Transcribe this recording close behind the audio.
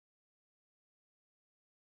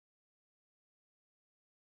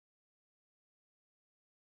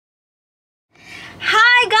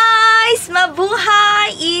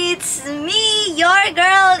Mabuhay! It's me, your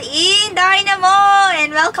girl, InDaynaMo,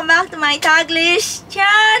 and welcome back to my Taglish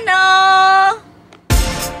channel!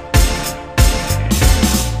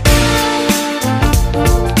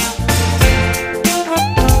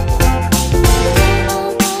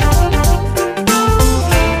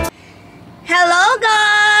 Hello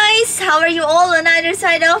guys! How are you all on either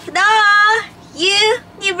side of the universe?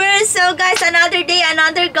 So guys, another day,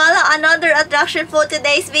 another gala, another attraction for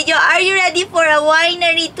today's video. Are you ready for a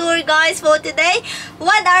winery tour guys for today?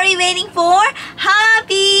 What are we waiting for?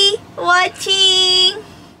 Happy watching!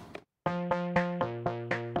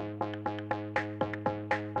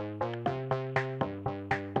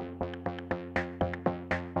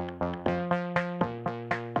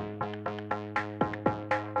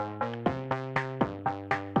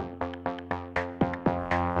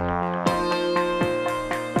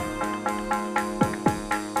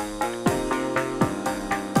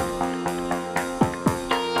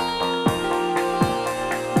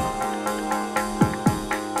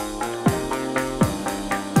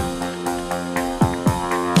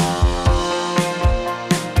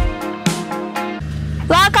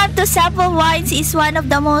 Seppelt Wines is one of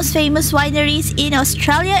the most famous wineries in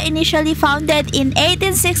Australia, initially founded in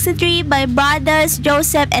 1863 by brothers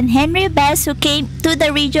Joseph and Henry Best, who came to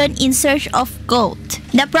the region in search of gold.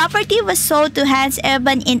 The property was sold to Hans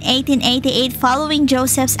Urban in 1888 following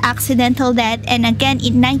Joseph's accidental death, and again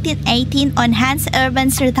in 1918 on Hans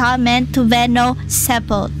Urban's retirement to Veno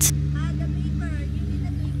Seppelt.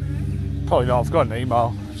 Probably not, I've got an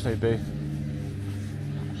email, just need to be.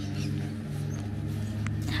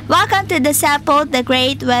 Welcome to the Seppelt. The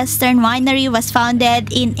Great Western Winery was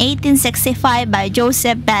founded in 1865 by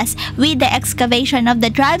Joseph Best, with the excavation of the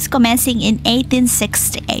tribes commencing in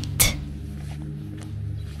 1868.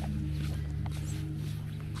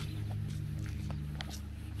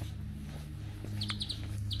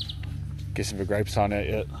 Guessing the grapes aren't out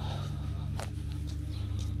yet.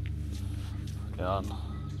 Down.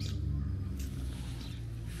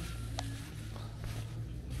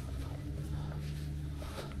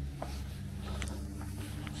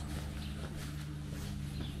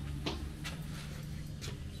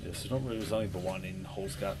 Normally there's only the one in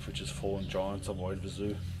Halls Gap, which is Fallen Giants on the way to the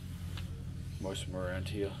zoo. Most of them are around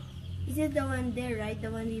here. Is it the one there, right? The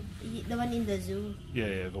one in the zoo?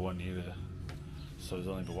 Yeah, the one near there. So there's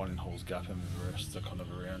only the one in Halls Gap, and the rest are kind of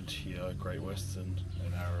around here, Great Western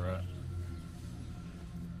and Ararat.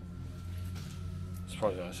 It's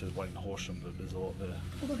probably I said Wayne Horsham, but there's a lot there.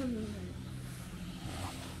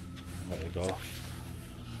 There you go.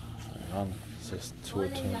 Hang on, it says tour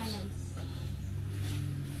terms.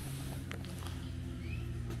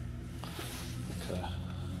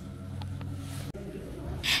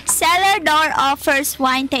 Cellar Door offers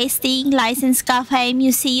wine tasting, licensed cafe,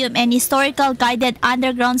 museum, and historical guided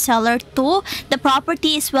underground cellar tour. The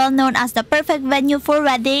property is well known as the perfect venue for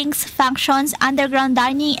weddings, functions, underground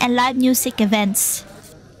dining, and live music events.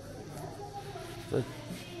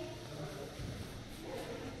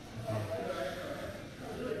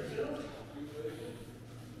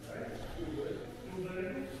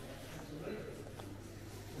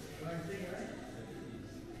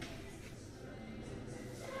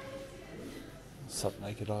 What's up,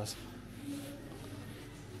 naked eyes?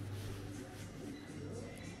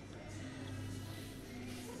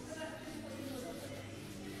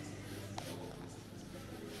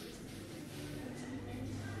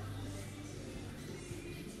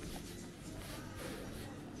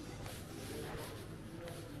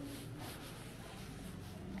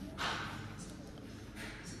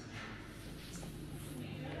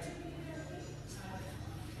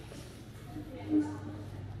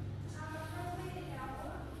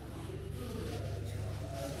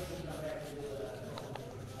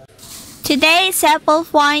 Today,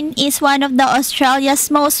 Seppelt Wine is one of the Australia's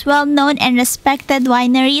most well-known and respected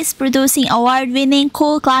wineries, producing award-winning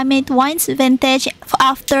cool climate wines vintage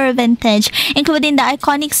after vintage, including the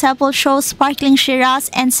iconic Seppelt Shoal Sparkling Shiraz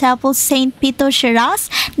and Seppelt St. Peter Shiraz,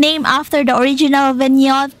 named after the original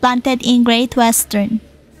vineyard planted in Great Western.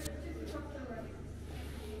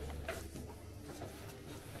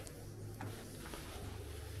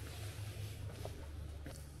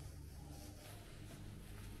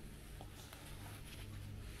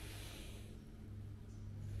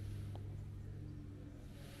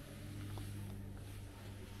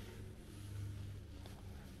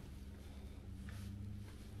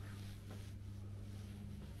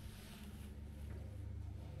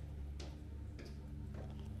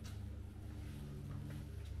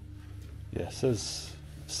 Yeah, it says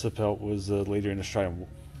Seppelt was a leader in Australian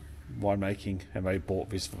winemaking and they bought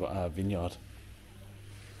this vineyard.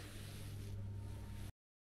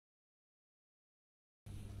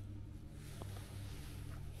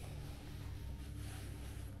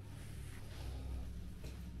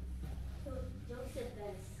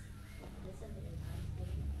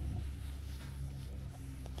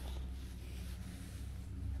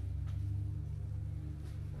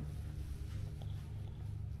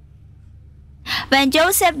 When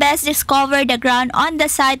Joseph Best discovered the ground on the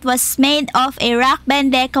site was made of a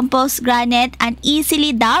rock-bend decomposed granite, an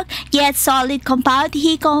easily dug yet solid compound,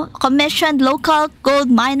 he commissioned local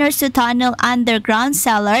gold miners to tunnel underground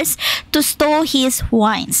cellars to store his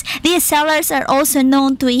wines. These cellars are also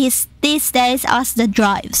known to these days as the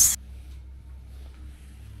drives.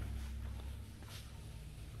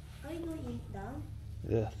 Are you going to eat down?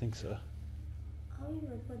 Yeah, I think so. How are you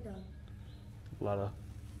going to put down? Ladder.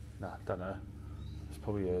 Nah, don't know. There's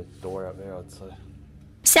probably a door out there, I'd say.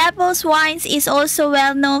 Seppelt's Wines is also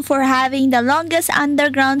well known for having the longest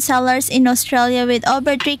underground cellars in Australia, with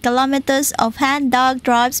over 3 kilometers of hand-dug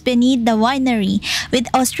drives beneath the winery. With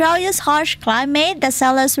Australia's harsh climate, the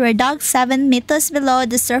cellars were dug 7 meters below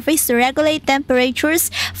the surface to regulate temperatures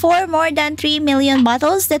for more than 3 million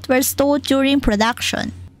bottles that were stored during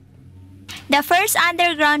production. The first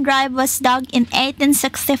underground drive was dug in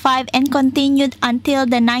 1865 and continued until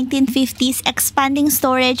the 1950s, expanding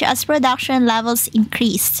storage as production levels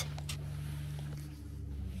increased.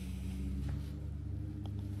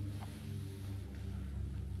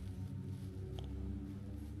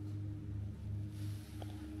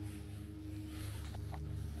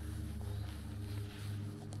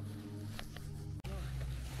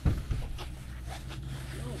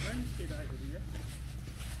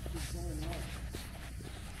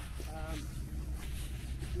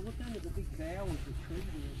 The big bough of the tree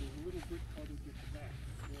there's a little brick cottage at the back.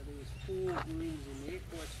 Now there's 4 rooms in there,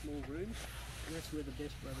 quite small rooms, and that's where the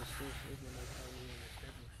Best Brothers first lived when they came in and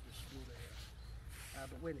established the slaughterhouse.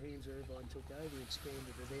 But when Hans Irvine took over, he expanded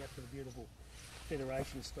it out to the beautiful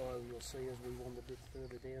Federation style you'll see as we wander a bit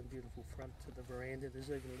further down. Beautiful front to the veranda. There's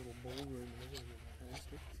even a little ballroom and everything in the house.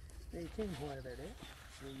 Now you can hire that out.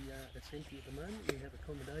 It's empty at the moment. We have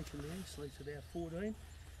accommodation there, sleeps about 14.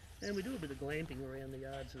 And we do a bit of glamping around the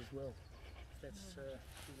yards as well. That's the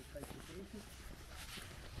case of camping.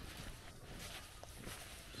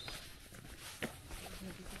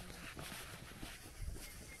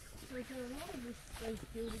 So is there a lot of these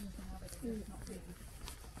buildings now that are not really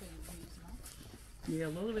being used much? Yeah,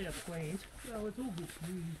 a lot of our plant, well, it's all good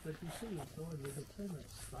news, but you see inside we've got so much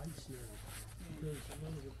space now because a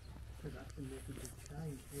lot of the production methods have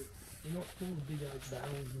changed. We're not full of big oak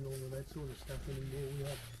barrels and all of that sort of stuff anymore. We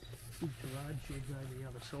have big garage sheds over the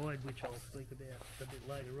other side, which I'll speak about a bit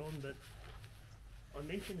later on. But I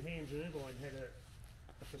mentioned Hans Irvine had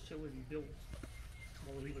a facility built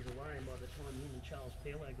while he was away, and by the time him and Charles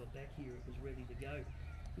Perlow got back here, it was ready to go.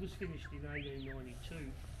 It was finished in 1892,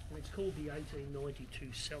 and it's called the 1892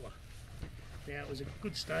 cellar. Now, it was a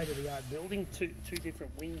good state-of-the-art building, two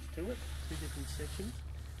different wings to it, 2 different sections,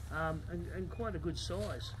 and quite a good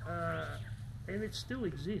size. And it still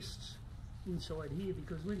exists inside here,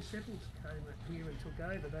 because when Seppelt came up here and took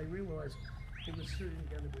over, they realised it was soon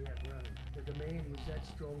going to be outrun. The demand was that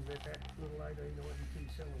strong that little 1892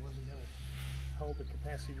 cellar wasn't going to hold the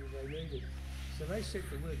capacity they needed. So they set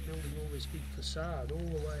to work building all this big facade all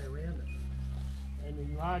the way around it and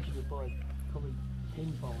enlarged it by probably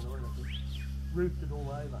tenfold, I reckon, roofed it all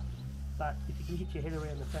over. But if you can get your head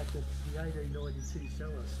around the fact that the 1892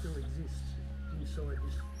 cellar still exists inside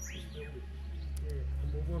this building. Yeah, and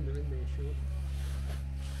we'll wander in there shortly.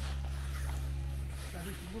 But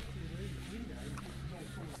if you look through the window,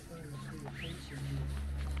 it's all full of stones through the fence, and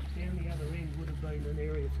down the other end would have been an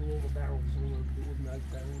area for all the barrels, all the wooden oak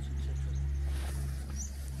barrels, etc.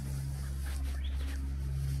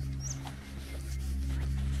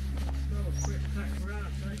 Smell of fresh cut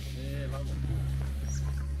grass, eh? Yeah, lovely.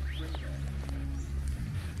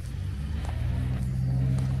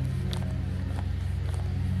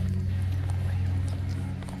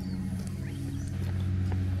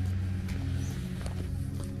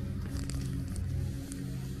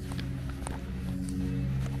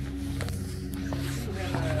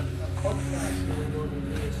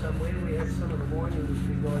 Somewhere we have some of the wine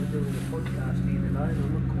industry guys doing a podcast here today, and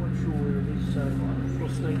I'm not quite sure where it is, so we'll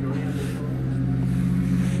sneak around there.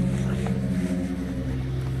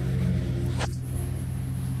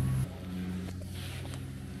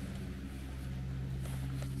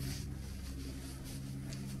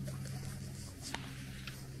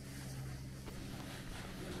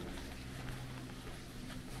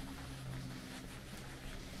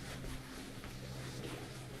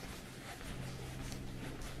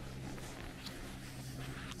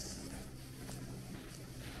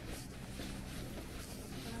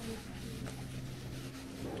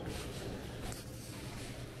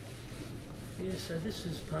 Yeah, so this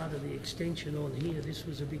is part of the extension on here. This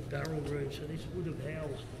was a big barrel room, so this would have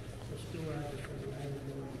housed the storage from the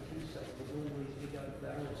 1892 cellar with all these big oak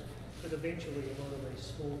barrels. But eventually a lot of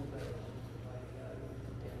these smaller barrels were made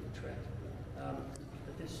down the track.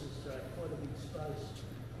 this is quite a big space.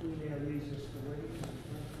 We now use this for weddings.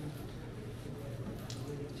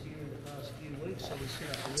 Weddings here in the past few weeks, so we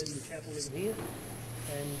set up a wedding chapel in here,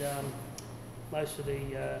 and most of the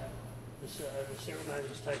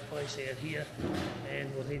ceremonies take place out here,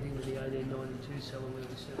 and we'll head into the 1892 cellar where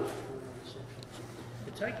we set up the formal reception.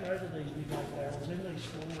 To take note of these big old barrels and these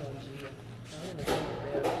small ones here, I'm going to talk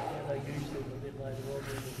about how they use them a bit later on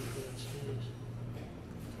when we get downstairs.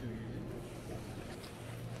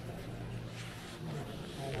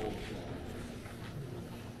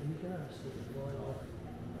 And you can ask them why not.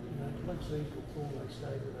 You know, once these were full, they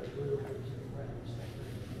stayed with those little ones in the wraps.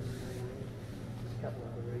 There's a couple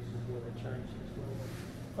other reasons why they changed as well.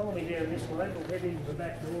 Follow me down this way, we'll head into the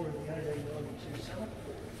back door of the 1892 cellar.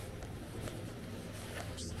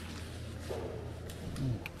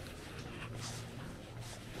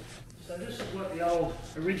 So this is what the old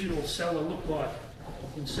original cellar looked like.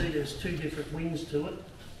 You can see there's two different wings to it.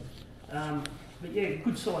 But yeah,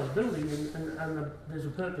 good sized building, and there's a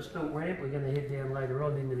purpose-built ramp we're going to head down later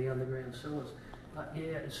on into the underground cellars. But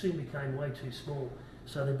yeah, it soon became way too small,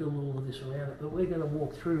 so they built all of this around it. But we're going to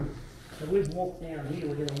walk through. So we've walked down here,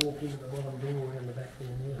 we're going to walk into the bottom door around the back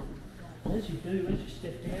down here. And as you do, as you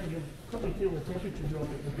step down, you'll probably feel the temperature drop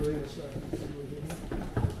a degree or so.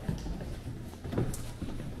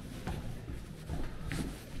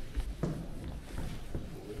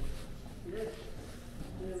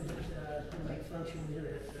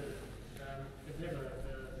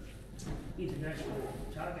 International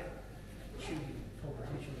target shooting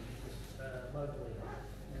competition locally,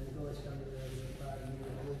 and the guys come in there and party here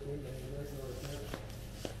on the weekend and organise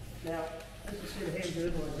that. Now, as I said, Hans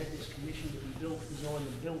Irvine had this commission to be built, designed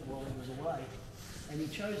and built while he was away, and he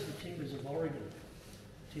chose the timbers of Oregon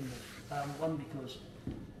timber. One, because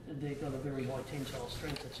they've got a very high tensile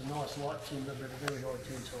strength. It's a nice light timber, but a very high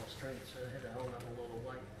tensile strength, so it had a whole other lot of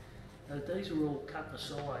weight. These were all cut to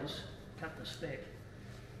size, cut to spec,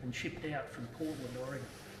 and shipped out from Portland, Oregon,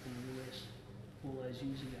 in the US, all those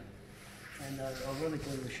years ago. And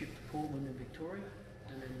ironically, were shipped to Portland in Victoria,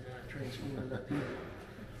 and then transported up here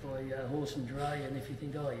by horse and dray. And if you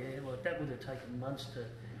think, oh yeah, like that would have taken months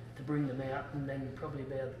to bring them out, and then probably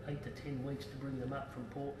about 8 to 10 weeks to bring them up from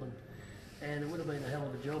Portland. And it would have been a hell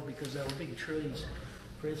of a job because they were big trees.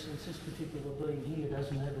 For instance, this particular beam here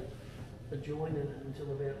doesn't have a joint in it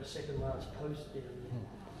until about the second last post down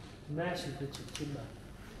there. Massive bits of timber.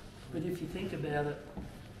 But if you think about it,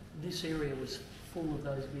 this area was full of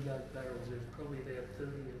those big oak barrels. There were probably about 30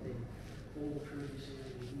 of them all through this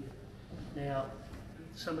area here. Now,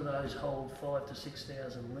 some of those hold 5,000 to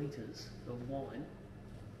 6,000 litres of wine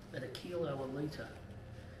at $1 kilo a litre.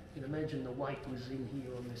 You can imagine the weight was in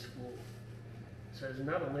here on this floor. So there's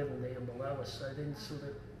another level down below us, so then sort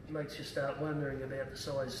of makes you start wondering about the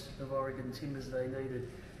size of Oregon timbers they needed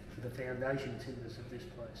for the foundation timbers of this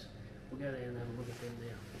place. We'll go down and have a look at them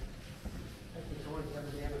now. Take the time to come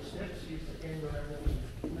down the steps, use the camera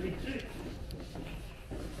when you need to.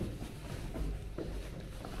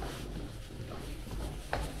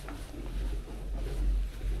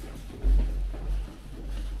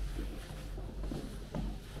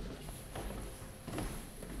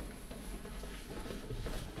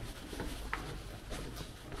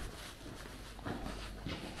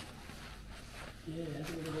 Yeah, have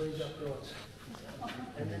a look at these uprights.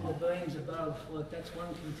 And then the beams above, like that's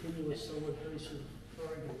one continuous solid piece of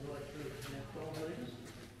Oregon right through. Now 12 metres.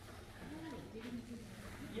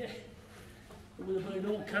 Yeah. It would have been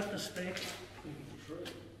all cut to spec.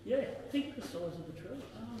 Yeah, think the size of the tree.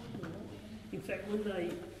 In fact, when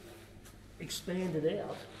they expanded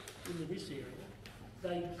out into this area,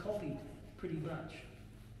 they copied pretty much,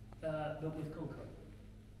 but with concrete.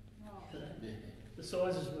 The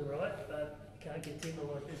sizes were right, but can't get timber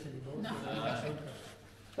like this anymore. No.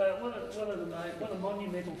 But what a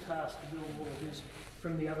monumental task to build all of this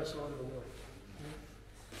from the other side of the world.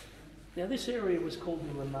 Now this area was called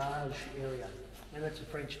the Limage area, and that's a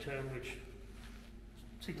French term which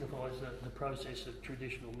signifies the process of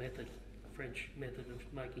traditional method, French method of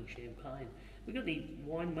making champagne. We got any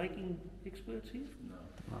wine making experts here?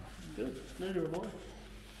 No. Good, neither am I.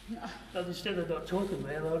 No. But instead of not talking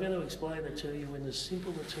about it, I'm going to explain it to you in as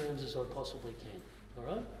simple a terms as I possibly can.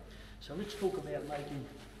 Alright? So let's talk about making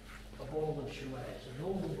a bottle of Shiraz, a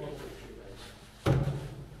normal bottle of Shiraz.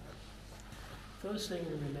 First thing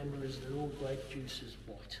to remember is that all grape juice is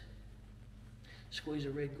white. Squeeze a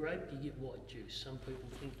red grape, you get white juice. Some people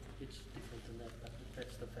think it's different than that, but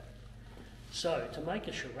that's the fact. So, to make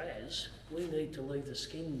a Shiraz, we need to leave the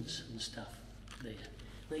skins and stuff there.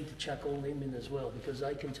 Need to chuck all them in as well because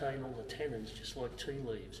they contain all the tannins, just like tea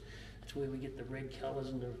leaves. That's where we get the red colours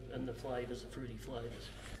and the flavours, the fruity flavours.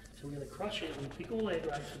 So we're going to crush it. We pick all our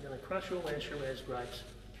grapes. We're going to crush all our Shiraz grapes.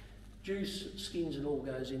 Juice, skins and all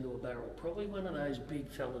goes into a barrel. Probably one of those big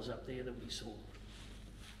fellas up there that we saw.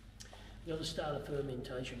 We've got to start a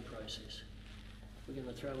fermentation process. We're going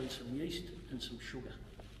to throw in some yeast and some sugar.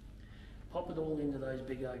 Pop it all into those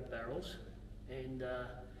big oak barrels, and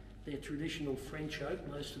they're traditional French oak,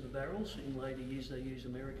 most of the barrels. In later years they use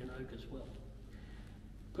American oak as well.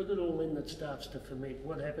 Put it all in, that starts to ferment.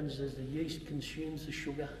 What happens is the yeast consumes the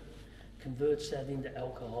sugar, converts that into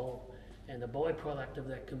alcohol, and the byproduct of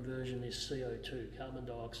that conversion is CO2, carbon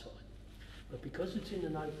dioxide. But because it's in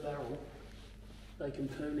an oak barrel, they can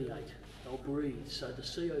permeate, they'll breathe, so the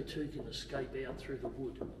CO2 can escape out through the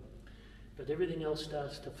wood. But everything else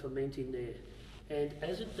starts to ferment in there. And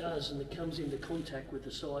as it does, and it comes into contact with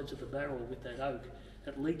the sides of the barrel with that oak,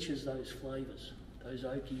 it leaches those flavours, those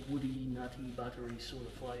oaky, woody, nutty, buttery sort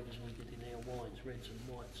of flavours we get in our wines, reds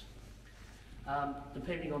and whites.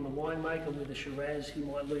 Depending on the winemaker, with a Shiraz, he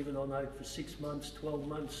might leave it on oak for 6 months, 12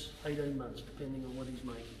 months, 18 months, depending on what he's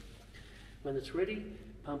making. When it's ready,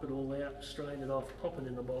 pump it all out, strain it off, pop it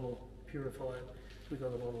in a bottle, purify it. We've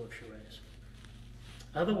got a bottle of Shiraz.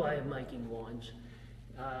 Other way of making wines,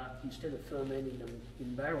 instead of fermenting them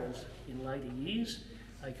in barrels in later years,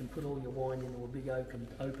 they can put all your wine into a big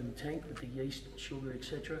open tank with the yeast, sugar,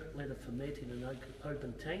 etc. Let it ferment in an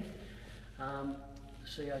open tank.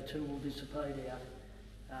 CO2 will dissipate out.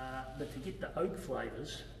 But to get the oak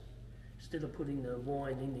flavours, instead of putting the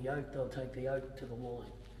wine in the oak, they'll take the oak to the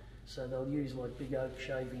wine. So they'll use like big oak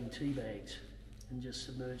shaving tea bags and just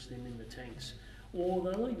submerge them in the tanks. Or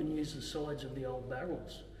they'll even use the sides of the old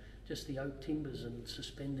barrels, just the oak timbers, and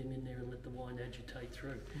suspend them in there and let the wine agitate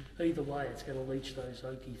through. Either way, it's going to leach those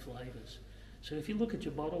oaky flavours. So if you look at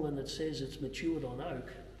your bottle and it says it's matured on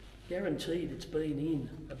oak, guaranteed it's been in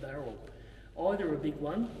a barrel. Either a big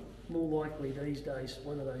one, more likely these days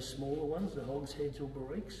one of those smaller ones, the hogsheads or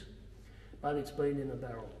barriques, but it's been in a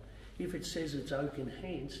barrel. If it says it's oak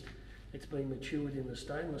enhanced, it's been matured in the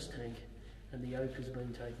stainless tank and the oak has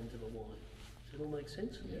been taken to the wine. Does it all make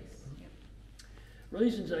sense? Yes. Yep.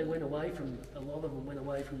 Reasons they went away from, a lot of them went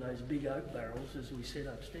away from those big oak barrels, as we said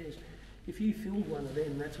upstairs. If you filled one of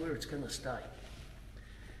them, that's where it's going to stay.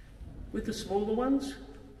 With the smaller ones,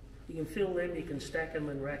 you can fill them, you can stack them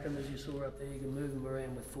and rack them as you saw up there, you can move them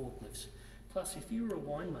around with forklifts. Plus, if you were a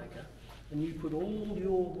winemaker and you put all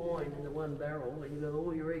your wine into one barrel and you've got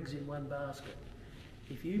all your eggs in one basket,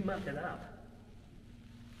 if you muck it up,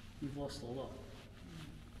 you've lost a lot.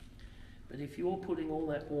 But if you're putting all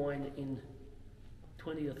that wine in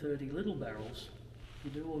 20 or 30 little barrels,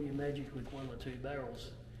 you do all your magic with 1 or 2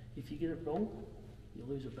 barrels. If you get it wrong, you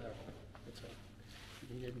lose a barrel. That's all.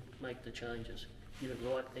 You need to make the changes. Get it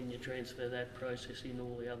right, then you transfer that process in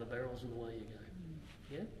all the other barrels and away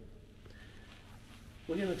you go. Yeah?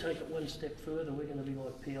 We're going to take it one step further. We're going to be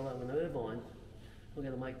like PLO and Irvine. We're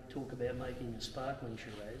going to talk about making a sparkling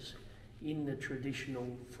Shiraz in the traditional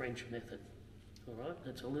French method. All right,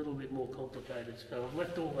 it's a little bit more complicated. So I've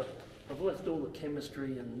left all the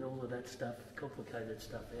chemistry and all of that stuff, complicated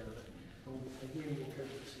stuff, out of it. Again, we'll try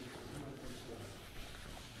to see.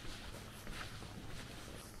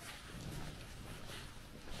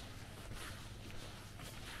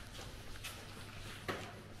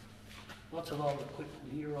 Lots of old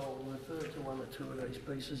equipment here. I'll refer to 1 or 2 of these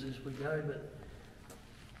pieces as we go, but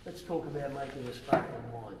let's talk about making a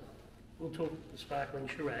sparkling wine. We'll talk sparkling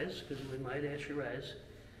Shiraz because we made our Shiraz.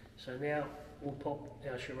 So now we'll pop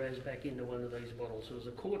our Shiraz back into one of these bottles. So it's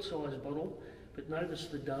a quart-sized bottle, but notice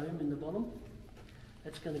the dome in the bottom.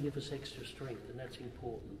 That's going to give us extra strength, and that's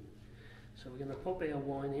important. So we're going to pop our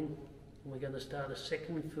wine in, and we're going to start a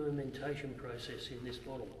second fermentation process in this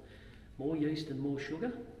bottle. More yeast and more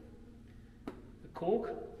sugar. A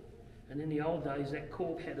cork, and in the old days that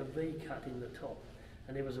cork had a V cut in the top,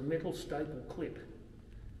 and there was a metal staple clip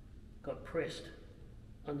got pressed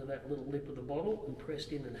under that little lip of the bottle and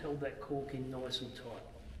pressed in and held that cork in nice and tight.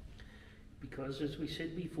 Because as we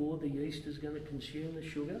said before, the yeast is going to consume the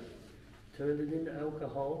sugar, turn it into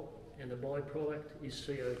alcohol, and the byproduct is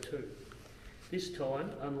CO2. This time,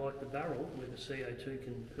 unlike the barrel where the CO2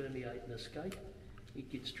 can permeate and escape,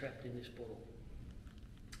 it gets trapped in this bottle.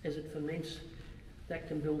 As it ferments, that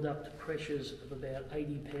can build up to pressures of about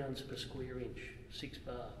 80 pounds per square inch, 6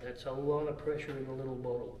 bar. That's a lot of pressure in a little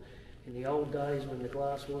bottle. In the old days when the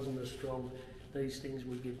glass wasn't as strong, these things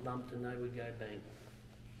would get bumped and they would go bang.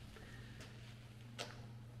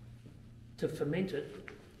 To ferment it,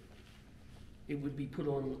 it would be put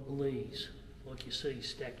on lees, like you see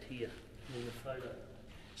stacked here in the photo.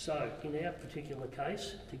 So in our particular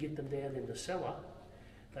case, to get them down in the cellar,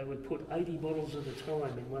 They would put 80 bottles at a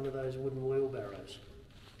time in one of those wooden wheelbarrows.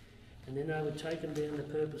 And then they would take them down the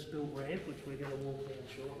purpose-built ramp, which we're going to walk down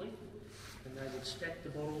shortly, and they would stack the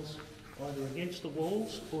bottles either against the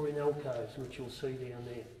walls or in alcoves, which you'll see down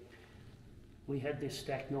there. We had this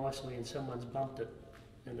stacked nicely and someone's bumped it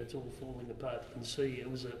and it's all falling apart. You can see it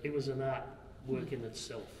was an art work in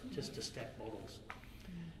itself, just to stack bottles.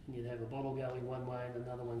 And you'd have a bottle going one way and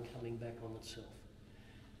another one coming back on itself.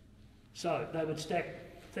 So they would stack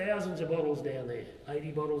thousands of bottles down there,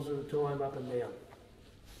 80 bottles at a time up and down.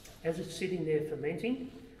 As it's sitting there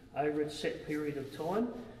fermenting over its set period of time,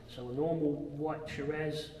 so a normal white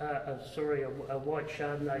Shiraz, a white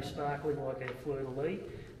Chardonnay sparkling like our fleur-de-lis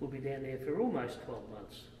will be down there for almost 12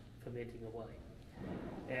 months fermenting away.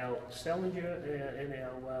 Our Salinger and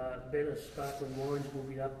our better sparkling wines will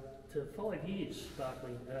be up to 5 years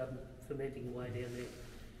sparkling, fermenting away down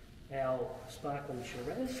there. Our sparkling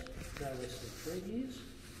Shiraz, no less than 3 years,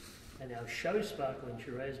 and our show sparkling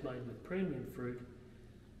Shiraz made with premium fruit,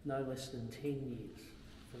 no less than 10 years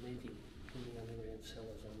fermenting in the underground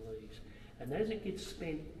cellars on leaves. And as it gets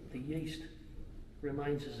spent, the yeast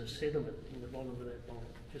remains as a sediment in the bottom of that bottle,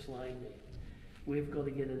 just laying there. We've got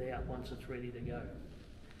to get it out once it's ready to go.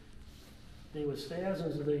 There was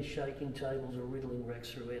thousands of these shaking tables or riddling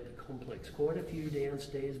racks throughout the complex, quite a few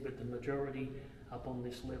downstairs, but the majority up on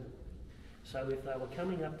this level. So if they were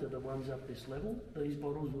coming up to the ones up this level, these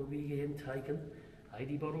bottles would be again taken,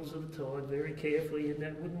 80 bottles at a time, very carefully in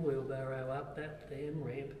that wooden wheelbarrow up that damn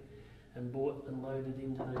ramp and brought and loaded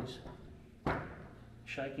into these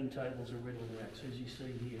shaking tables or riddling racks, as you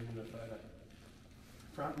see here in the photo.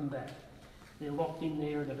 Front and back. They're locked in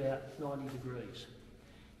there at about 90 degrees.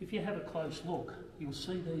 If you have a close look, you'll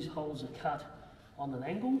see these holes are cut on an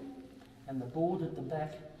angle and the board at the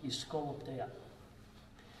back is scalloped out.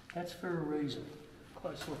 That's for a reason.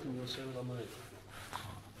 Close look and you'll see what I mean.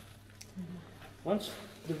 Once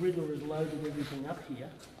the riddler has loaded everything up here,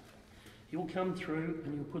 he'll come through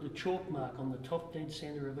and he'll put a chalk mark on the top dead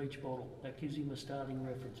centre of each bottle. That gives him a starting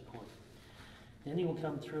reference point. Then he'll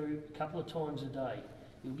come through a couple of times a day.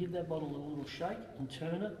 He'll give that bottle a little shake and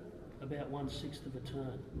turn it about 1/6 of a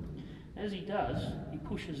turn. As he does, he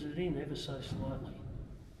pushes it in ever so slightly,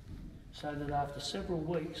 so that after several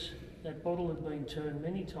weeks, that bottle had been turned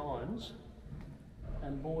many times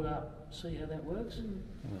and brought up, see how that works?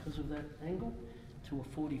 Because of that angle, to a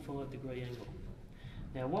 45-degree angle.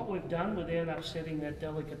 Now what we've done without upsetting that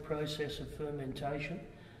delicate process of fermentation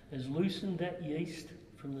is loosened that yeast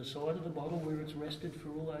from the side of the bottle where it's rested for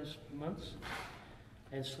all those months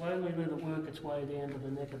and slowly let it work its way down to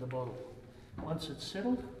the neck of the bottle. Once it's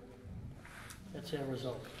settled, that's our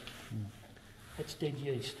result. That's dead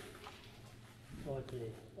yeast right there.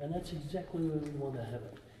 And that's exactly where we want to have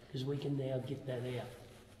it, because we can now get that out.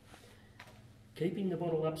 Keeping the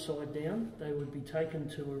bottle upside down, they would be taken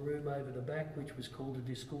to a room over the back which was called a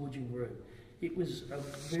disgorging room. It was a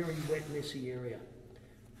very wet, messy area.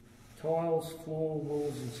 Tiles, floor,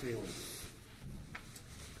 walls and ceilings.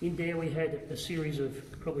 In there we had a series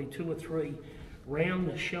of probably 2 or 3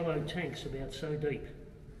 round, shallow tanks about so deep.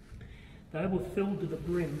 They were filled to the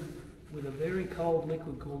brim with a very cold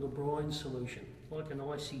liquid called a brine solution, like an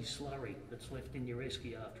icy slurry that's left in your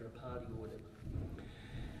esky after a party or whatever.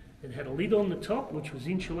 It had a lid on the top which was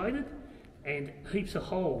insulated and heaps of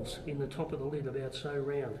holes in the top of the lid about so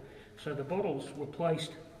round. So the bottles were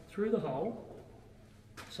placed through the hole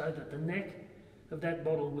so that the neck of that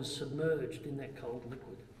bottle was submerged in that cold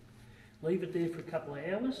liquid. Leave it there for a couple of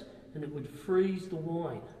hours and it would freeze the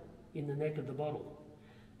wine in the neck of the bottle,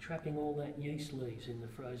 trapping all that yeast leaves in the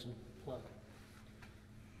frozen plug.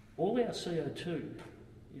 All our CO2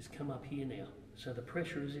 is come up here now, so the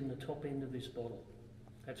pressure is in the top end of this bottle.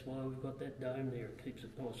 That's why we've got that dome there, it keeps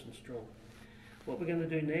it nice and strong. What we're going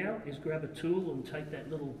to do now is grab a tool and take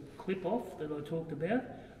that little clip off that I talked about,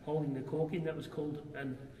 holding the cork in. That was called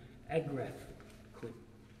an agraf clip.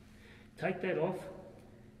 Take that off,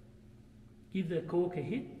 give the cork a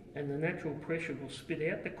hit, and the natural pressure will spit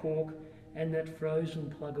out the cork and that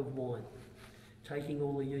frozen plug of wine, taking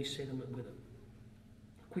all the yeast sediment with it.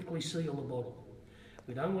 Quickly seal the bottle.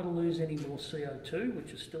 We don't want to lose any more CO2,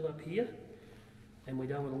 which is still up here, and we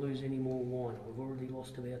don't want to lose any more wine. We've already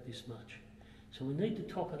lost about this much. So we need to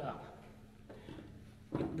top it up.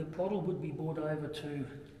 The bottle would be brought over to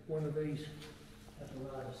one of these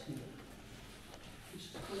apparatus here. This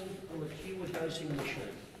is called a liqueur dosing machine.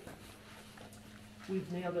 We've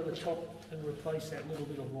now got to top and replace that little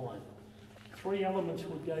bit of wine. 3 elements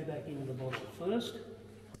would go back into the bottle. First,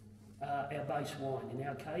 our base wine, in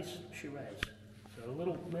our case, Shiraz. So a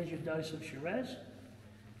little measured dose of Shiraz.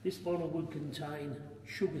 This bottle would contain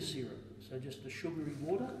sugar syrup. so just the sugary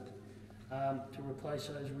water to replace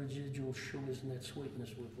those residual sugars and that sweetness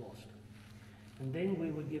we've lost. And then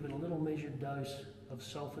we were given a little measured dose of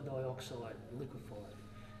sulfur dioxide, liquefied.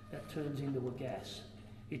 That turns into a gas.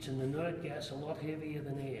 It's an inert gas, a lot heavier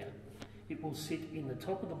than air. It will sit in the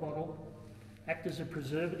top of the bottle, act as a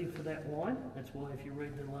preservative for that wine. That's why if you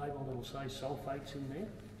read the label, it'll say sulfates in there.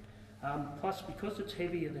 Plus, because it's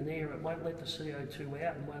heavier than air, it won't let the CO2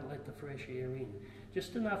 out and won't let the fresh air in.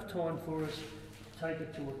 Just enough time for us to take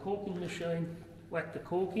it to a corking machine, whack the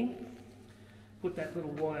cork in, put that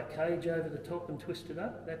little wire cage over the top and twist it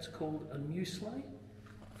up. That's called a muselet,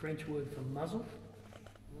 French word for muzzle.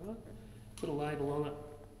 Right. Put a label on it.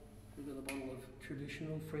 We've got a bottle of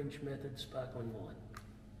traditional French method sparkling wine.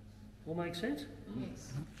 All make sense?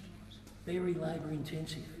 Yes. Very labour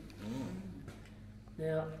intensive.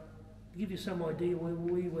 Now, to give you some idea,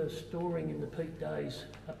 we were storing in the peak days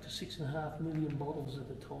up to 6.5 million bottles at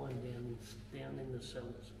a time down in the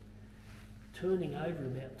cellars, turning over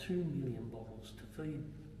about 2 million bottles to feed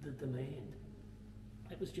the demand.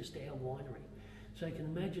 That was just our winery. So you can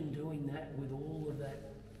imagine doing that with all of that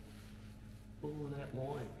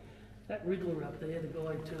wine. That Riddler up there, the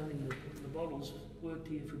guy turning the bottles, worked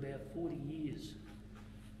here for about 40 years.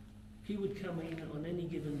 He would come in on any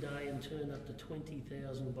given day and turn up to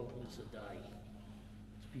 20,000 bottles a day.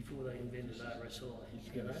 It's before they invented RSI.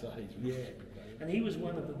 Yeah. And he was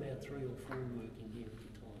one of about 3 or 4 working here at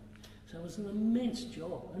the time. So it was an immense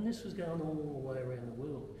job, and this was going all the way around the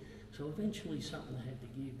world. So eventually something had to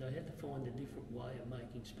give. They had to find a different way of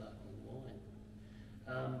making sparkling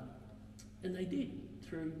wine. And they did.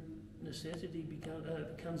 Through necessity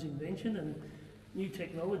becomes invention, and new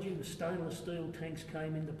technology with stainless steel tanks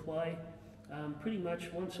came into play. Pretty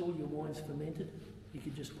much once all your wine's fermented, you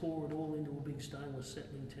could just pour it all into a big stainless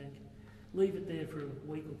settling tank, leave it there for a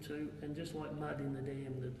week or two, and just like mud in the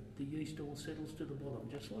dam, the yeast all settles to the bottom,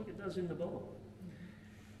 just like it does in the bottle.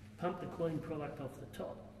 Pump the clean product off the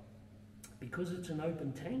top. Because it's an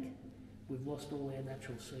open tank, we've lost all our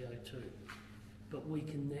natural CO2, but we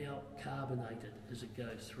can now carbonate it as it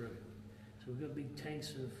goes through. So we've got big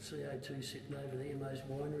tanks of CO2 sitting over there, most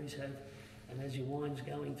wineries have, and as your wine's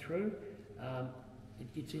going through,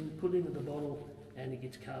 it gets put into the bottle and it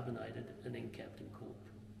gets carbonated and then capped and corked.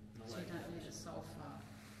 So you don't need a sulphur.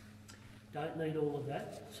 Don't need all of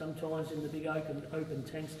that. Sometimes in the big open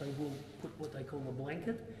tanks they will put what they call a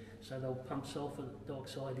blanket, so they'll pump sulphur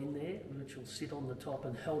dioxide in there, which will sit on the top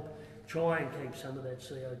and help try and keep some of that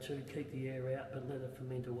CO2, keep the air out, but let it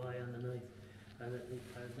ferment away underneath. And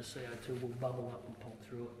the CO2 will bubble up and pop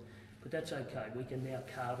through it. But that's okay, we can now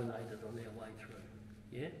carbonate it on our way through,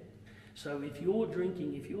 yeah? So if you're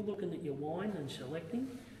looking at your wine and selecting,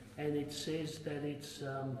 and it says that it's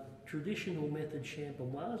traditional method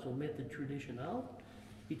champenoise or method traditionale,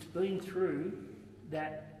 it's been through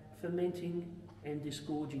that fermenting and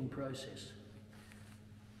disgorging process.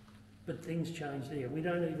 But things change there. We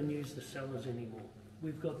don't even use the cellars anymore.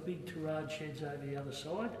 We've got big tirade sheds over the other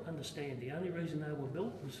side. Understand, the only reason they were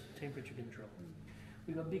built was temperature control.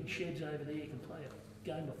 We've got big sheds over there. You can play a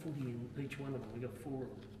game of footy in each one of them. We've got 4 of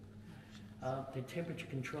them. They're temperature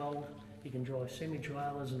controlled. You can drive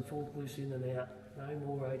semi-trailers and forklifts in and out. No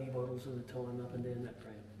more 80 bottles at a time up and down that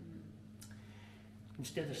ramp.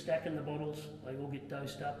 Instead of stacking the bottles, they all get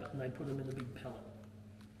dosed up and they put them in a big pallet.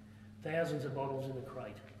 Thousands of bottles in a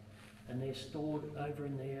crate. And they're stored over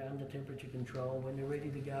in there under temperature control. When they're ready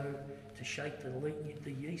to go to shake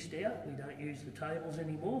the yeast out, we don't use the tables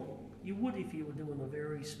anymore. You would if you were doing a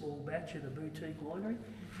very small batch at a boutique winery,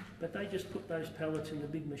 but they just put those pellets in a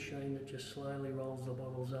big machine that just slowly rolls the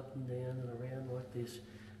bottles up and down and around like this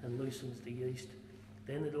and loosens the yeast.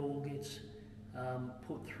 Then it all gets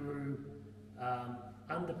put through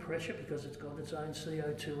under pressure because it's got its own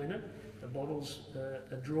CO2 in it. The bottles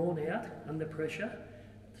are drawn out under pressure.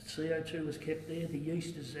 The CO2 is kept there. The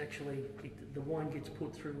yeast is actually, the wine gets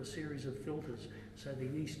put through a series of filters, so the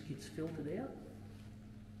yeast gets filtered out,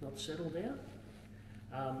 not settled out,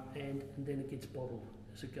 and then it gets bottled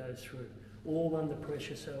as it goes through, all under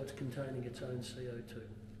pressure, so it's containing its own CO2.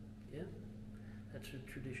 Yeah, that's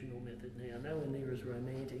a traditional method now. Nowhere near as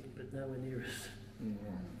romantic, but nowhere near as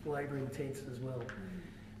flavour intense as well.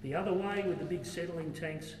 The other way with the big settling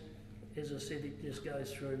tanks, as I said, it just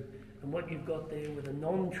goes through. And what you've got there with a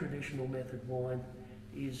non-traditional method wine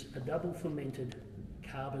is a double fermented,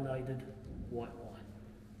 carbonated white wine.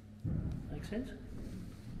 Make sense?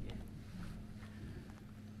 Yeah.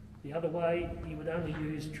 The other way, you would only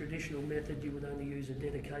use traditional method, you would only use a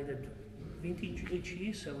dedicated vintage each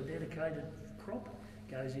year, so a dedicated crop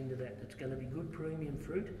goes into that. It's going to be good premium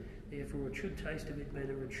fruit, therefore it should taste a bit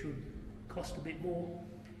better, it should cost a bit more,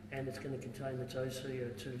 and it's going to contain the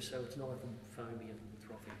CO2, so it's nice and foamy and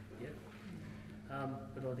frothy. Yeah.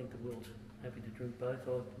 But I think the world's happy to drink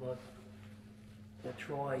both. I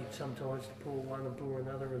try sometimes to pour one and pour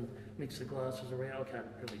another and mix the glasses around. I can't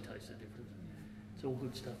really taste the difference. It's all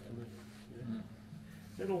good stuff to me. Yeah.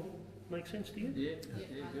 That all make sense to you? Yeah,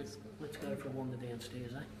 good. Let's go for a wander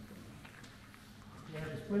downstairs, eh? Now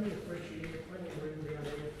there's plenty of fresh air, plenty of room down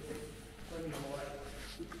there, plenty of light.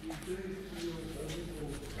 If you do feel a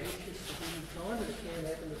little anxious at any time, and it can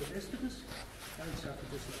happen to the best of us, don't suffer,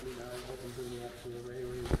 just let me know. I can bring you out to an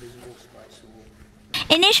area where there's more space or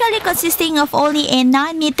Initially consisting of only a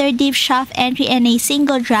 9-meter deep shaft entry and a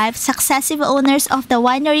single drive, successive owners of the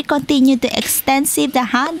winery continued to extensive the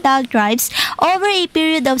hand-dug drives over a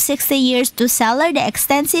period of 60 years to cellar the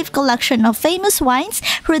extensive collection of famous wines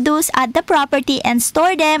produced at the property and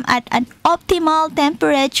store them at an optimal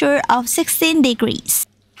temperature of 16 degrees.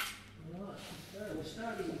 We're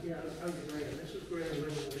starting underground. This is ground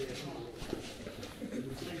level there.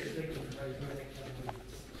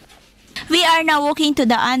 We are now walking to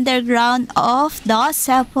the underground of the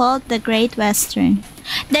Seppelt, the Great Western.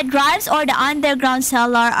 The drives or the underground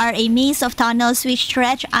cellar are a maze of tunnels which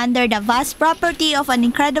stretch under the vast property of an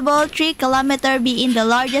incredible 3-kilometer being the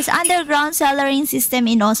largest underground cellaring system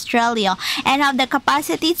in Australia and have the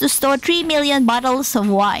capacity to store 3 million bottles of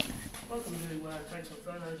wine. Welcome to take some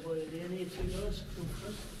photos while you're down here too, guys.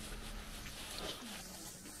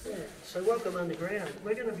 Yeah, so welcome underground.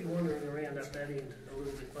 We're going to be wandering around up that end a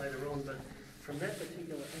little bit later on, but from that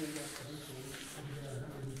particular end up to this end, about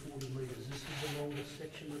 140 metres. This is the longest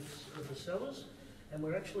section of the cellars, and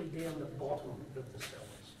we're actually down the bottom of the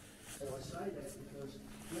cellars. And I say that because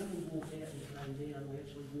when we walk out and came down, we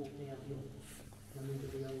actually walked downhill and into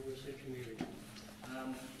the old reception area.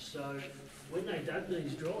 So when they dug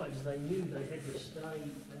these drives, they knew they had to stay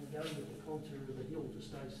and go with the contour of the hill to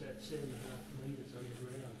stay 7.5 metres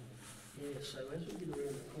underground. Yeah, so as we get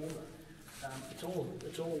around the corner,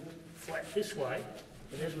 it's all flat this way,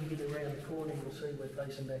 and as we get around the corner, you'll see we're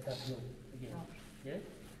facing back uphill again. Yeah.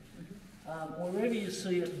 Wherever you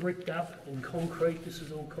see it bricked up in concrete, this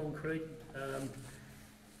is all concrete.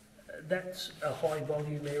 That's a high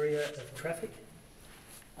volume area of traffic,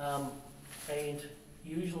 and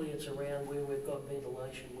usually it's around where we've got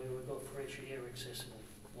ventilation, where we've got fresh air accessible,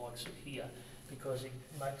 like here, because it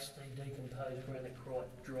makes the decomposed granite quite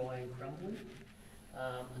dry and crumbly.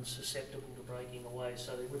 And susceptible to breaking away,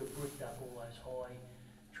 so they would have bricked up all those high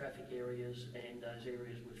traffic areas and those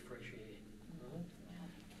areas with fresh air. Right?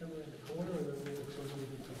 Then we're in the corner and then we look a little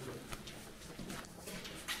bit different.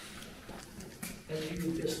 As you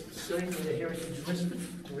can just see, the heritage listed,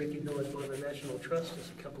 recognised by the National Trust.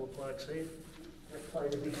 There's a couple of plaques there. That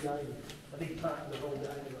played a big part in the whole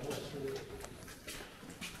game in the whole story.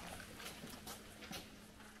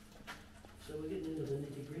 So we're getting into the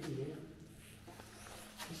nitty-gritty now.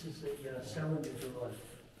 This is the Salinger drive,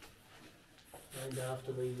 named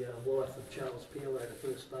after the wife of Charles Peale, the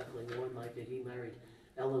first sparkling winemaker. He married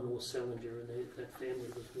Eleanor Salinger, and that family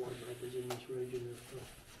was winemakers in this region as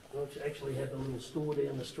well. I actually have a little store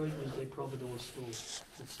down the street, was their Providore store,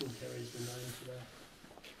 that still carries the name today.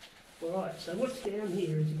 Alright, so what's down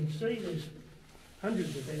here, as you can see, there's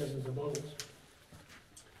hundreds of thousands of bottles.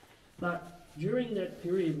 But during that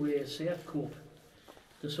period where South Corp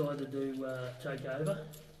decided to take over,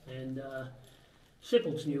 and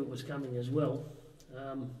Seppelts knew it was coming as well.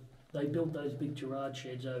 They built those big Gerard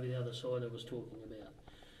sheds over the other side I was talking about.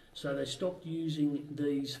 So they stopped using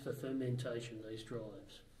these for fermentation, these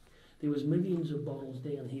drives. There was millions of bottles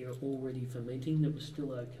down here already fermenting that was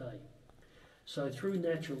still okay. So through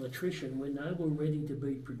natural attrition, when they were ready to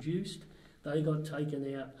be produced, they got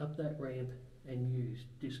taken out up that ramp and used,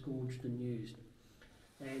 disgorged and used.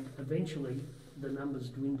 And eventually the numbers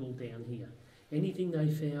dwindled down here. Anything they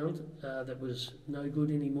found that was no good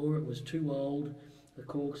anymore, it was too old, the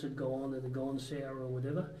corks had gone, and had gone sour or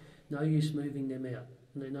whatever, no use moving them out.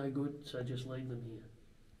 And they're no good, so just leave them here.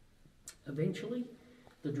 Eventually,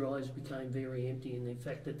 the drives became very empty, and in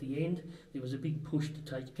fact at the end, there was a big push to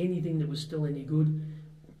take anything that was still any good,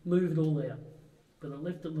 move it all out. But it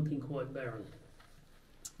left it looking quite barren.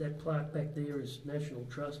 That plaque back there is National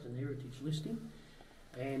Trust and Heritage Listing,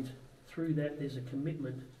 and through that there's a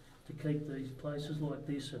commitment to keep these places like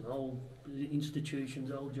this and old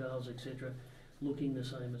institutions, old jails, etc., looking the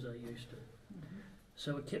same as they used to.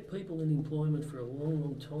 So it kept people in employment for a long,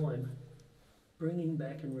 long time, bringing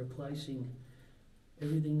back and replacing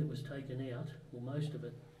everything that was taken out, or most of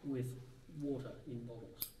it, with water in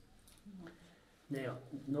bottles. Now,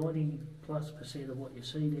 90+% of what you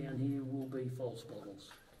see down here will be false bottles.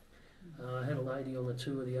 I had a lady on the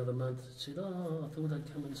tour the other month that said, "Oh, I thought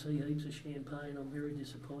I'd come and see heaps of champagne. I'm very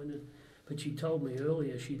disappointed." But she told me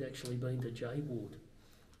earlier she'd actually been to J Ward,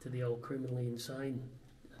 to the old criminally insane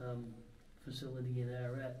facility in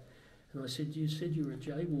Ararat. And I said, "You said you were at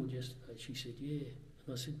J Ward yesterday." She said, "Yeah."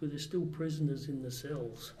 And I said, "Well, there's still prisoners in the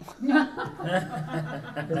cells."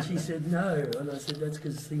 And she said, "No." And I said, "That's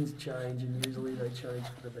because things change, and usually they change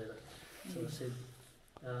for the better." So I said,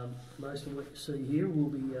 most of what you see here will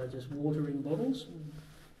be just water in bottles,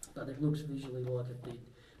 but it looks visually like it did.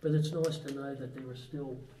 But it's nice to know that there are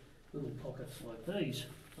still little pockets like these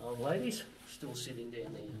old ladies still sitting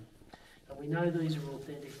down there. And we know these are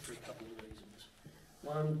authentic for a couple of reasons.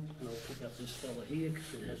 One, and I'll pick up this fella here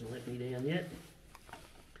because it hasn't let me down yet.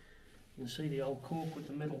 You can see the old cork with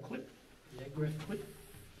the metal clip, the agraff clip.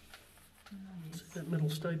 See that metal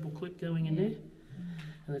staple clip going in there?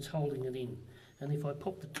 And it's holding it in. And if I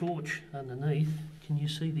pop the torch underneath, can you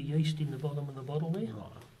see the yeast in the bottom of the bottle there?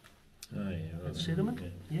 Oh yeah. That sediment?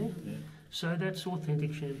 Yeah. So that's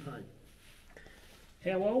authentic champagne.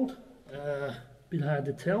 How old? Bit hard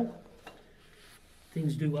to tell.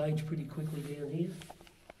 Things do age pretty quickly down here.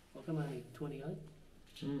 Like I'm only 28.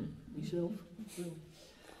 Myself.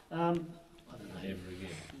 I don't know. Never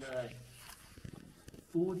again. No.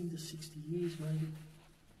 40 to 60 years maybe.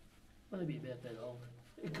 Maybe about that old.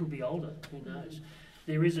 It could be older, who knows.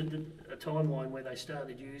 There is a timeline where they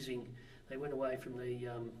started using, they went away from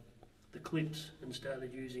the clips and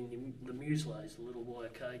started using the muesles, the little wire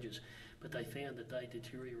cages, but they found that they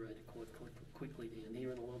deteriorated quite quickly down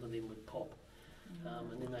here, and a lot of them would pop.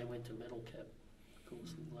 And then they went to metal cap, of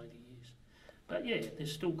course, in later years. But yeah,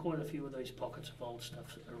 there's still quite a few of these pockets of old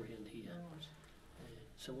stuff around here. Yeah.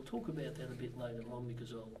 So we'll talk about that a bit later on,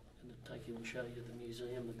 because I'm going to take you and show you the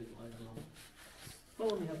museum a bit later on.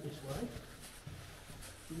 Follow me up this way.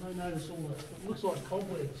 You may notice all the, it looks like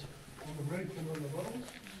cobwebs on the roof and on the bottles.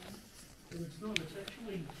 And it's not, it's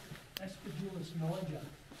actually Aspergillus niger,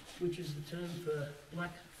 which is the term for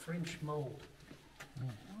black French mould.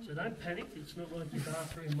 So don't panic, it's not like your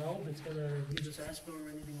bathroom mould that's going to give us asthma or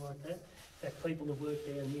anything like that. In fact, people have worked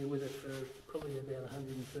down here with it for probably about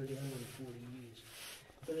 130, 140 years.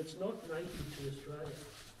 But it's not native to Australia.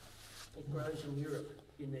 It grows in Europe,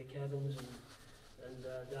 in their caverns and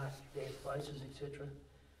dark, damp places, etc.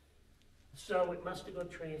 So it must have got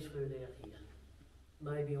transferred out here,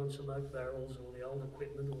 maybe on some oak barrels or the old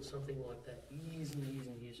equipment or something like that, years and years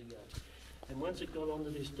and years ago. And once it got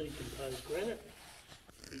onto this decomposed granite,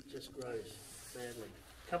 it just grows badly.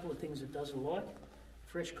 A couple of things it doesn't like: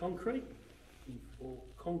 fresh concrete, or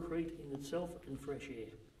concrete in itself, and fresh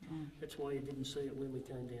air. That's why you didn't see it when we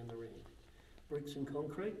came down the road. Bricks and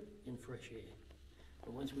concrete and fresh air.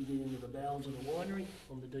 And once we get into the bowels of the winery,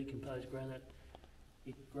 on the decomposed granite,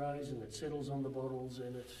 it grows and it settles on the bottles,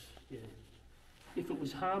 and it's, yeah. If it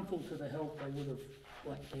was harmful to the health, they would have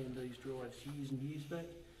blacked down these drives years and years back.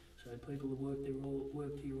 So people who worked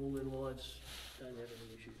here all their lives don't have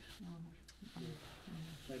any issues. Yeah.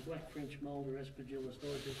 So black French mould or Aspergillus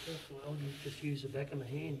niger, well, you just use the back of my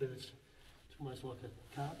hand, but it's almost like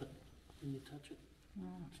a carpet when you touch it.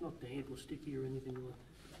 It's not damp or sticky or anything like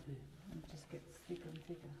that. Yeah. It just gets thicker and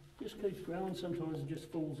thicker. Just keeps growing. Sometimes it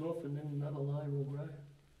just falls off, and then another layer will grow.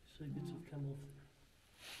 See bits have come off.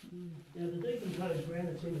 Now the decomposed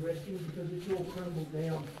granite's interesting because it's all crumbled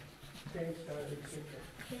down, sandstone, etc.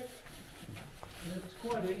 And it's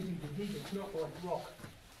quite easy to dig. It's not like rock.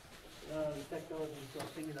 In fact, I've got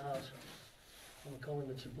fingernails. I'm a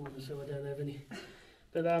Collingwood supporter, so I don't have any.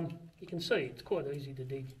 But you can see it's quite easy to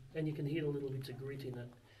dig, and you can hear the little bits of grit in it.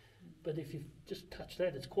 But if you just touch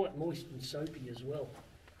that, it's quite moist and soapy as well.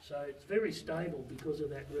 So it's very stable because of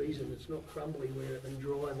that reason. It's not crumbly and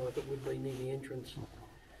dry like it would be near the entrance.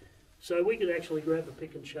 So we could actually grab a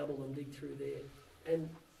pick and shovel and dig through there. And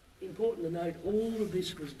important to note, all of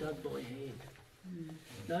this was dug by hand.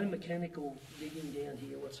 No mechanical digging down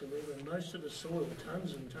here whatsoever. And most of the soil,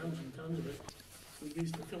 tons and tons and tons of it, we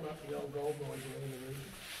used to fill up the old gold mines around the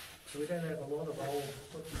region. So we don't have a lot of old,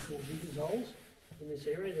 what we call diggers' holes in this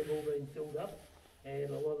area. They've all been filled up, and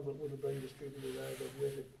a lot of it would have been distributed over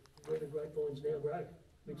where the grapevines now grow,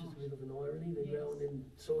 which is a bit of an irony. They're growing in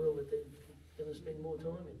soil that they're going to spend more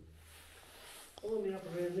time in. Follow me up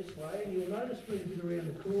around this way, and you'll notice when you get around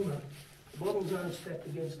the corner, the bottles aren't stacked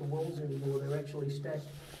against the walls anymore. They're actually stacked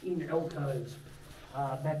in alcoves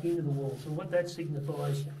back into the walls. And what that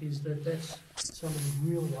signifies is that that's some of the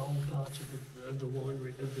really old parts of the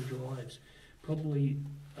winery, of the drives, probably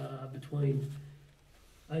between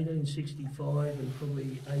 1865 and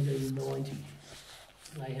probably 1890.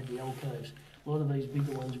 They had the alcoves. A lot of these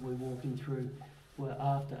bigger ones we're walking through were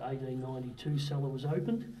after 1892. Cellar was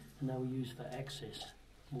opened, and they were used for access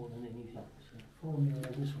more than anything. So follow me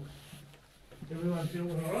around this way. Everyone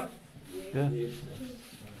feeling all right? Yeah. Yes.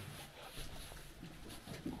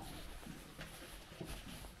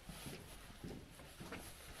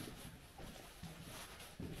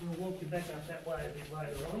 We'll walk you back up that way a bit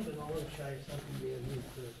later on, but I want to show you something down here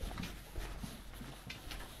first.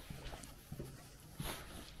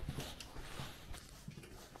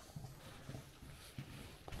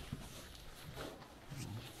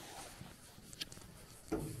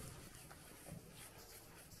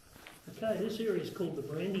 Okay, this area is called the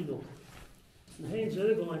Brandy Nook. And Hans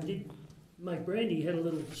Irvine did make brandy. He had a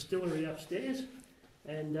little distillery upstairs,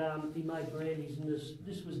 and he made brandies, and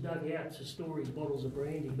this was dug out to store his bottles of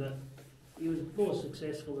brandy, but he was more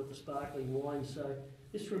successful at the sparkling wine, so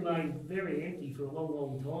this remained very empty for a long,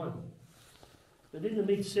 long time. But in the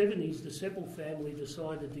mid-70s, the Seppelt family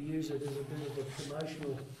decided to use it as a bit of a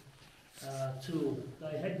promotional tool.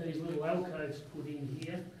 They had these little alcoves put in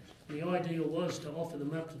here. The idea was to offer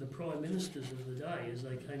them up to the prime ministers of the day as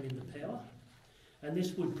they came into power. And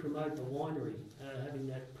this would promote the winery, having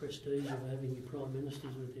that prestige of having your prime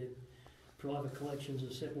ministers with their private collections of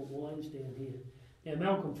Seppelt wines down here. Now,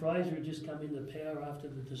 Malcolm Fraser had just come into power after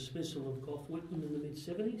the dismissal of Gough Whitlam in the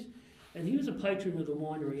mid-70s, and he was a patron of the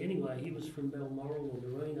winery anyway. He was from Balmoral or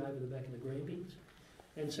Doreen over the back of the Grampians,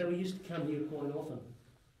 and so he used to come here quite often.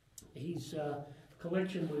 His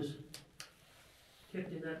collection was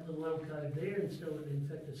kept in that little alcove there, and still, in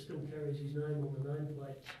fact, it still carries his name on the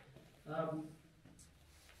nameplate.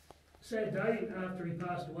 Sad day after he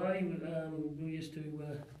passed away. He used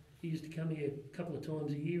to come here a couple of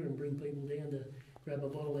times a year and bring people down to grab a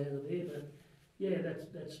bottle out of there. But yeah,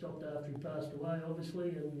 that stopped after he passed away, obviously,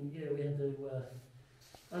 and yeah, we had to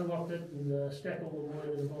unlock it and stack all the wine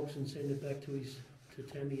in a box and send it back to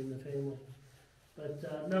Tammy and the family. But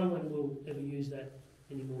no one will ever use that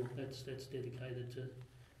anymore. That's dedicated to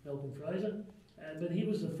Malcolm Fraser. But he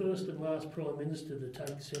was the first and last Prime Minister to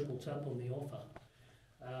take Seppelt up on the offer.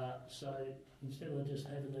 So instead of just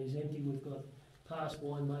having these empty, we've got past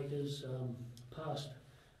winemakers, past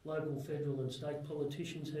local, federal and state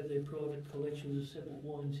politicians have their private collections of Seppelt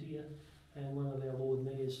wines here, and one of our Lord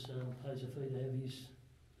Mayors pays a fee to have his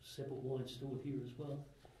Seppelt wine stored here as well.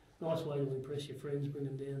 Nice way to impress your friends, bring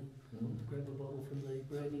them down, grab a bottle from the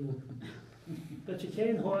Brandy Nook. But you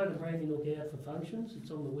can hire the Brandy Nook out for functions.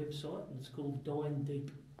 It's on the website, and it's called Dine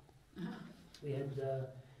Deep. We had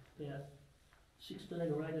about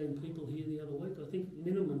 16 or 18 people here the other week. I think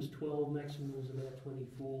minimum's 12, maximum was about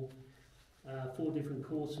 24. 4 different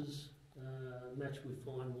courses, matched with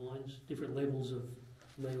fine wines, different levels of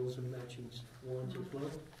meals and matching wines as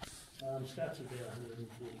well. Starts at about $140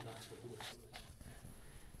 for all the sides.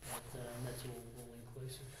 But that's all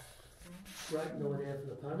inclusive. Great night out for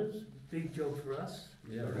the punters. Big job for us.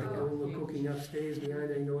 Yeah, Bring all the cooking upstairs in the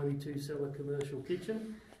 1892 cellar commercial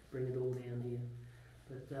kitchen. Bring it all down here.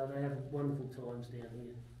 But they have wonderful times down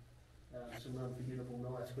here. Some unforgettable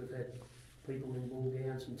nights. We've had people in ball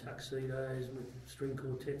gowns and tuxedos with string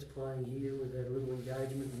quartets playing here. We've had little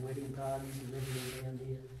engagement and wedding parties and everything down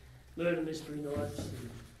here. Murder mystery nights and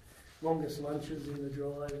longest lunches in the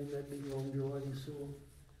drive, in that big long drive you saw.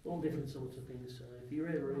 All different sorts of things. So if you're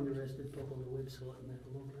ever interested, pop on the website and have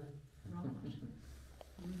a look at it.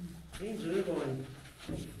 Hans Irvine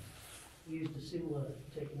used a similar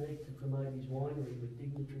technique to promote his winery with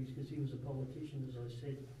dignitaries because he was a politician, as I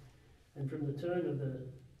said. And from the turn of the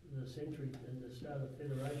century and the start of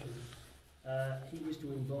Federation, he used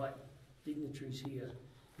to invite dignitaries here.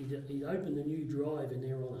 He'd open the new drive in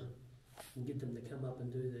their honour and get them to come up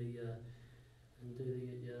and do the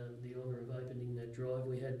honour of opening that drive.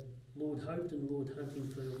 We had Lord Hopetoun, Lord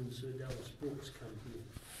Huntingfield and Sir Dallas Brooks come here.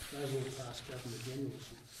 They were all past Governor Generals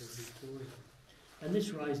of Victoria. And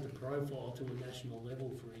this raised the profile to a national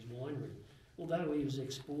level for his winery. Although he was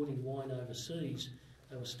exporting wine overseas,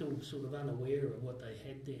 they were still sort of unaware of what they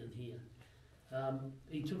had down here.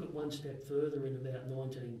 He took it one step further in about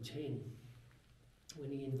 1910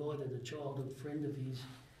 when he invited a childhood friend of his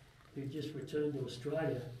who just returned to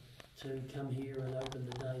Australia to come here and open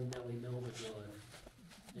the Dame Nellie Melba Drive.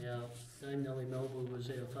 Now, Dame Nellie Melba was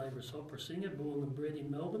our famous opera singer, born and bred in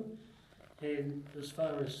Melbourne, and as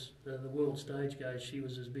far as the world stage goes, she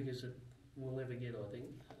was as big as it will ever get, I think.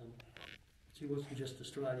 She wasn't just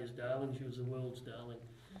Australia's darling, she was the world's darling.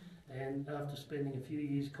 And after spending a few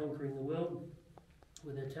years conquering the world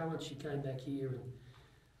with her talent, she came back here and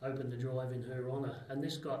opened the drive in her honour. And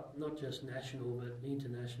this got not just national but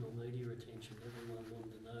international media attention. Everyone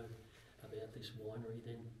wanted to know about this winery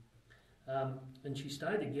then. And she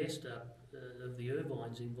stayed a guest of the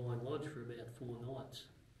Irvines in Vine Lodge for about 4 nights.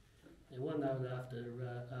 And one night after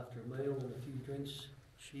a meal and a few drinks,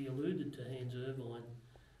 she alluded to Hans Irvine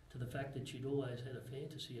to the fact that she'd always had a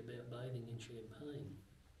fantasy about bathing in champagne.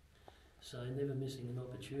 So, never missing an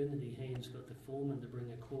opportunity, Hans got the foreman to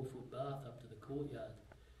bring a 4-foot bath up to the courtyard.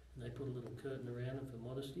 And they put a little curtain around it for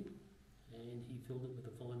modesty, and he filled it with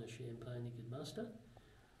the finest champagne he could muster.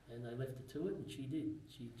 And they left her to it, and she did.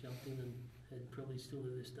 She jumped in and had probably still to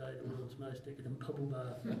this day the world's most decadent bubble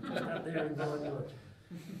bath just up there in Vine Lodge.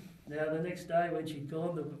 Now, the next day when she'd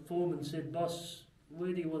gone, the foreman said, "Boss,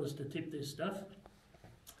 where do you want us to tip this stuff?"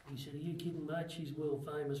 He said, "Are you kidding, mate? She's world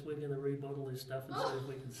famous. We're going to rebottle this stuff and see if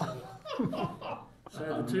we can sell it."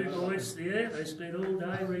 So the two boys there, they spent all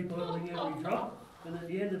day rebottling every drop. And at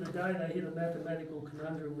the end of the day, they hit a mathematical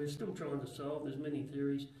conundrum we're still trying to solve. There's many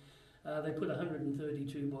theories. They put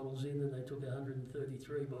 132 bottles in and they took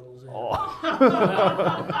 133 bottles out.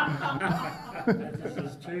 That's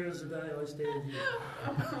as true as the day I stand here.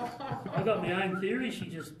 I got my own theory. She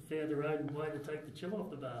just found her own way to take the chill off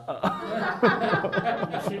the bar.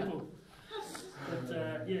 It's simple.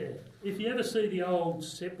 But yeah, if you ever see the old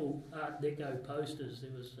Seppelt Art Deco posters,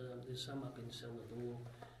 there's some up in Salvador.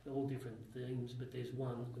 They're all different themes, but there's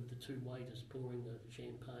one with the two waiters pouring the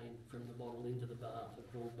champagne from the bottle into the bath. It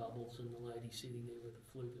all bubbles and the lady sitting there with a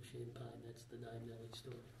flute of champagne. That's the Dame Nellie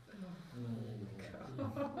story.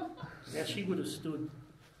 Now she would have stood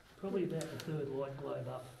probably about the third light globe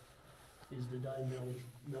up is the Dame Nellie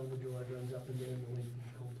Melbourne drive runs up and down the Lincoln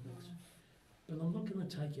complex. But I'm not going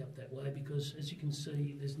to take you up that way because as you can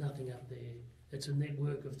see there's nothing up there. It's a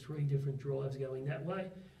network of 3 different drives going that way,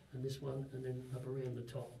 and this one, and then up around the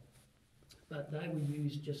top. But they were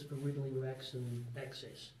used just for riddling racks and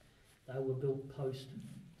access. They were built post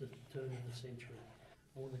the turn of the century.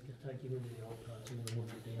 I want to take you into the old parts. I'm going to walk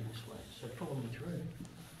you down this way. So follow me through.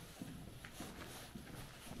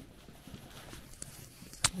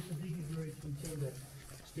 With the bigger groups, we tend to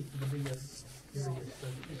stick to the bigger areas. So this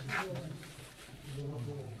is a lot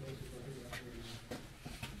more.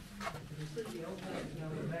 You can see the old parts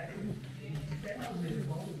going back. That was a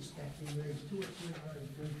bottles stacked in there. There's 2 or 3 rows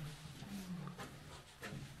deep.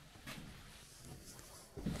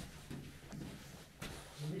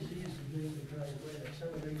 And this is the green the great weather.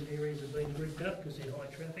 Some of these areas have been bricked up because they're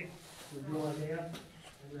high traffic. We're drying out.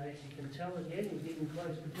 And you can tell again, we're getting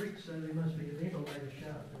close to bricks, so there must be a ventilator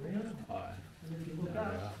shaft around. And if you look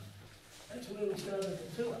up, that's where we started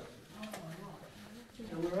the tour.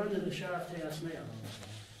 So we're under the shaft house now.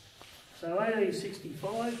 So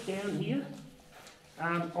 1865 down here.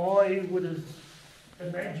 I would have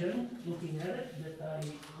imagined, looking at it, that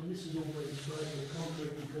and this is all been sprayed with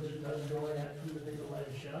concrete because it does dry out from the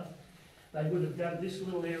ventilator shaft, they would have dug this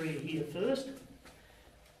little area here first,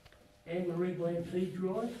 Anne-Marie Bland Feed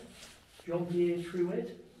Drive, Jean-Pierre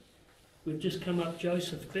Truette. We've just come up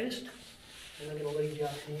Joseph Best, and I'm going to lead you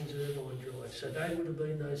up Hans Irvine Drive. So they would have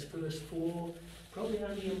been those first 4, probably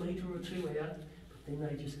only a metre or 2 out, but then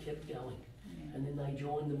they just kept going. And then they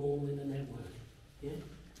joined them all in a network. Yeah?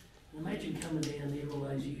 Imagine coming down there all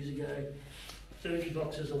those years ago, 30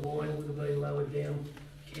 boxes of wine would have been lowered down,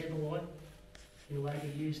 candlelight, in later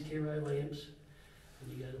years, Kero lamps,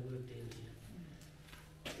 and you go to work down here.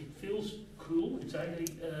 It feels cool, it's only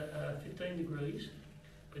 15 degrees,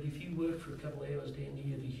 but if you work for a couple of hours down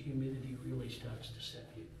here, the humidity really starts to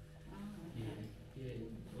sap you. Yeah,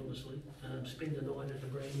 honestly. Spend the night at the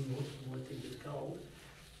Branding Lodge, you might think it's cold.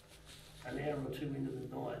 An hour or 2 into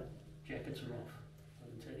the night, jackets are off. I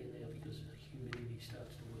can tell you now because the humidity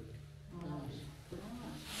starts to work.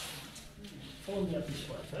 Follow me up this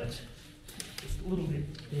way, folks. Just a little bit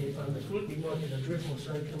damp underfoot. You might get a drip or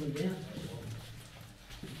so coming down.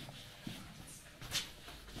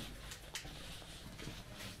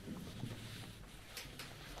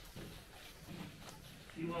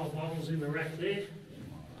 A few old bottles in the rack there.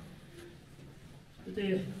 But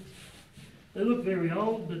they look very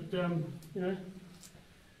old, but you know,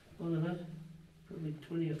 I don't know, probably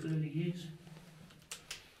 20 or 30 years.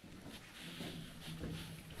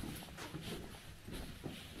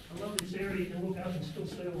 I love this area. You can look up and still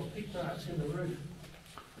see all the pick marks in the roof.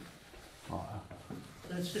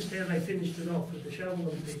 That's just how they finished it off with the shovel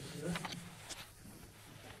and pick, you know.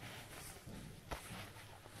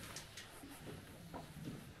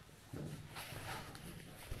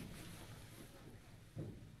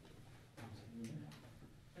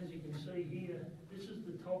 As you can see here, this is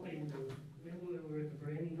the top end of, remember where we're at the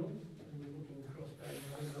Branding Lodge and we're looking across that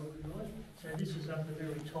drive. So this is up the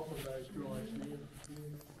very top of those drives there.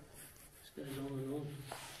 This goes on and on.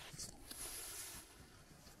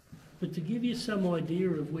 But to give you some idea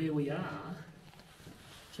of where we are,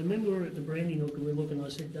 so remember we're at the Branding Hook and we're looking, I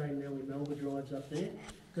said Dame Nellie Melbourne drives up there.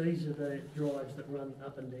 These are the drives that run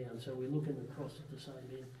up and down, so we're looking across at the same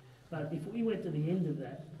end. But if we went to the end of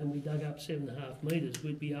that and we dug up 7.5 metres,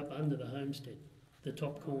 we'd be up under the homestead, the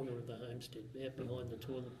top corner of the homestead, out behind the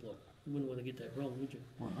toilet block. You wouldn't want to get that wrong, would you?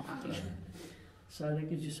 So that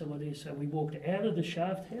gives you some idea. So we walked out of the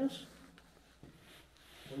shaft house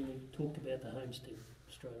and we talked about the homestead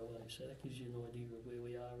straight away. So that gives you an idea of where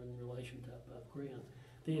we are in relation to above ground.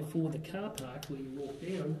 Therefore, the car park where you walk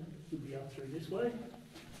down would be up through this way.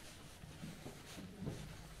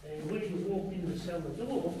 And when you walked in the cellar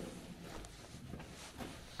door,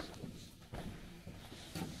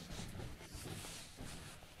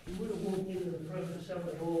 you would have walked into the front of the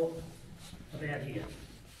cellar door about here.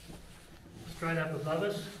 Straight up above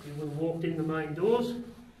us, you would have walked in the main doors.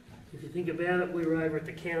 If you think about it, we were over at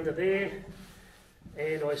the counter there,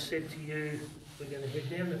 and I said to you, we're going to head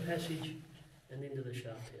down the passage and into the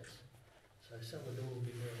shaft house. So cellar door will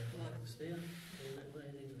be right up there, and that way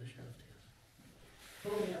into the shaft house.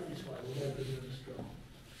 Follow me up this way, we'll have a bit of a stroll.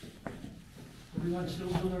 Everyone still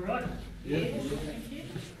doing all right? Yeah. Thank you.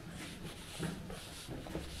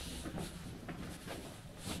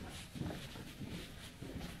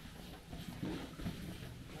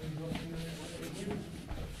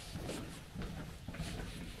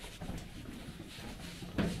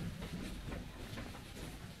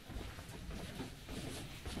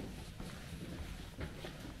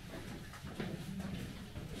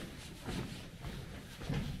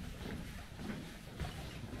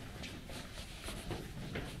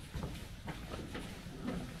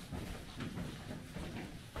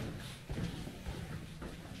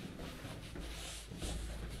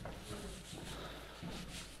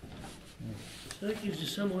 So that gives you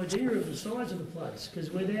some idea of the size of the place, because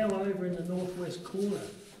we're now over in the northwest corner,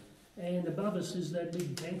 and above us is that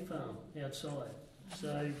big tank farm outside.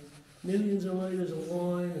 So millions of litres of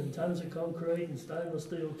wine and tons of concrete and stainless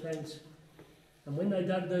steel tanks. And when they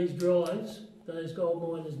dug these drives, those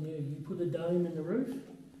gold miners knew you put a dome in the roof,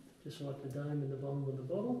 just like the dome in the bottom of the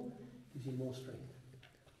bottle, gives you more strength.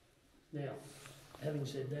 Now, having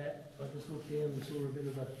said that, I just looked down and saw a bit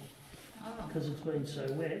of a, because it's been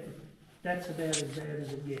so wet, that's about as bad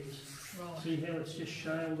as it gets. Right. See how it's just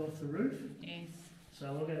shaled off the roof? Yes. So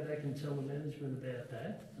I'll go back and tell the management about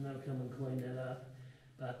that, and they'll come and clean that up.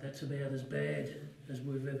 But that's about as bad as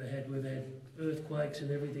we've ever had. We've had earthquakes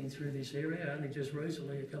and everything through this area, only just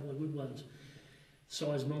recently a couple of good ones.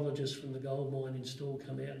 Seismologists from the gold mine in Stawell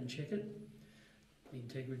come out and check it. The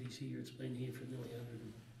integrity's here, it's been here for nearly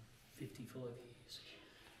 155 years.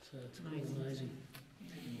 So it's quite amazing.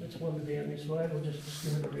 Let's wander down this way, we'll just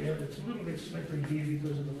skim it around. It's a little bit slippery here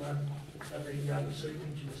because of the mud under the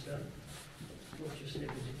seepage and stuff. Watch your step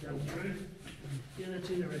as you come through. Yeah, that's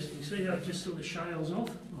interesting. See how it just sort of shales off?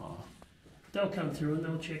 Oh. They'll come through and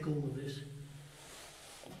they'll check all of this.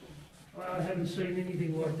 I haven't seen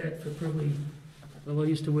anything like that for probably, well, I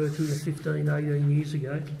used to work here 15, 18 years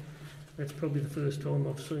ago. That's probably the first time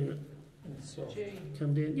I've seen it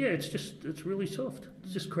come down. Yeah, it's really soft.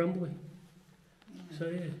 It's just crumbly. So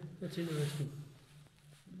yeah, that's interesting.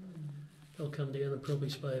 They'll come down and probably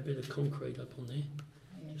spray a bit of concrete up on there.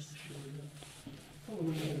 Yes. Just to show you that. Follow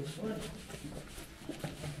me down this way.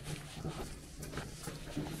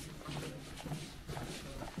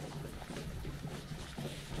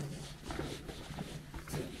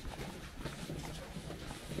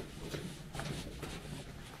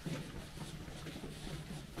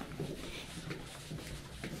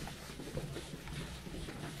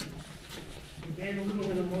 Again, a little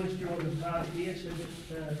bit of moisture on the path here, so just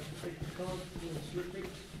take the time, a little slippery.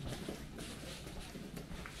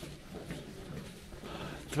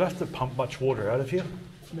 Do you have to pump much water out of here?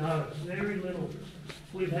 No, very little.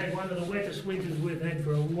 We've had one of the wettest winters we've had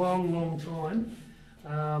for a long, long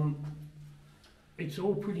time. It's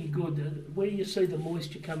all pretty good. Where you see the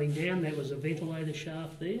moisture coming down, there was a ventilator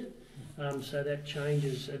shaft there, so that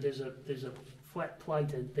changes. There's a flat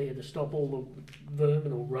plate there to stop all the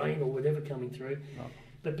vermin or rain or whatever coming through. Oh.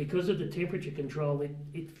 But because of the temperature control,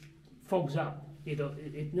 it fogs up.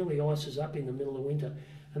 It nearly ices up in the middle of winter,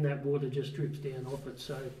 and that water just drips down off it.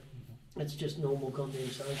 So it's just normal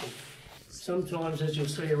condensation. Sometimes, as you'll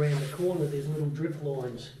see around the corner, there's little drip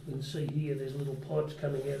lines. You can see here there's little pipes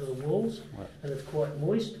coming out of the walls, right, and it's quite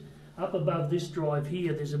moist. Up above this drive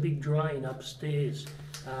here, there's a big drain upstairs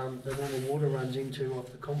that all the water runs into off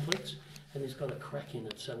the complex, and it's got a crack in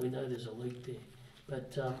it, so we know there's a leak there.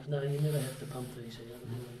 But no, you never have to pump these out.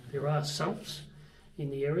 There are sumps in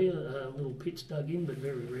the area, little pits dug in, but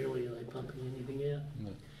very rarely are they pumping anything out.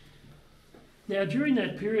 No. Now, during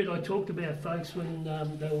that period, I talked about folks when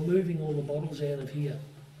they were moving all the bottles out of here.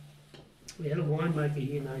 We had a winemaker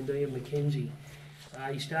here named Ian McKenzie,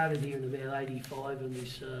 He started here in about 85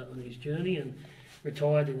 on his journey and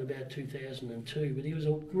retired in about 2002. But he was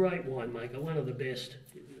a great winemaker, one of the best,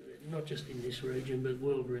 not just in this region, but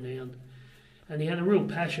world renowned. And he had a real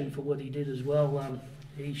passion for what he did as well.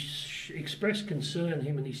 He expressed concern,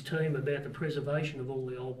 him and his team, about the preservation of all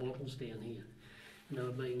the old bottles down here. And they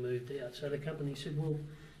were being moved out. So the company said, well,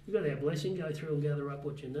 you've got our blessing, go through and gather up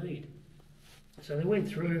what you need. So they went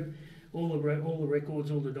through all the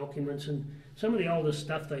records, all the documents, and some of the oldest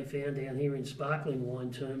stuff they found down here in sparkling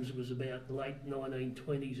wine terms was about the late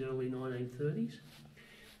 1920s, early 1930s.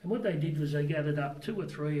 And what they did was they gathered up 2 or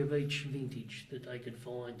 3 of each vintage that they could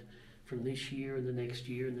find from this year and the next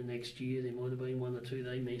year and the next year. There might have been 1 or 2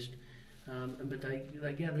 they missed. But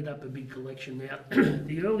they gathered up a big collection. Now,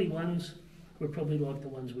 the early ones were probably like the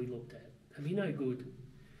ones we looked at. They'd be no good.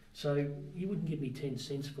 So you wouldn't give me 10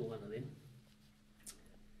 cents for one of them.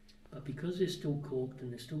 But because they're still corked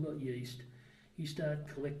and they've still got yeast, you start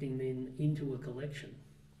collecting them into a collection.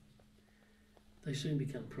 They soon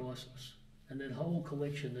become priceless. And that whole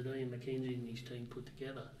collection that Ian McKenzie and his team put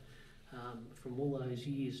together, from all those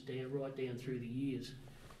years right down through the years,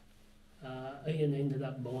 Ian ended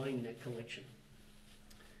up buying that collection.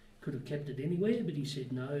 Could have kept it anywhere, but he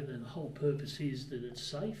said no, the whole purpose is that it's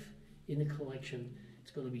safe in a collection.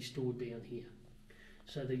 It's got to be stored down here.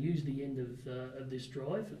 So they used the end of this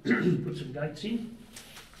drive, put some gates in,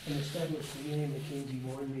 and established the Ian McKenzie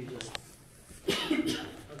Wine Museum.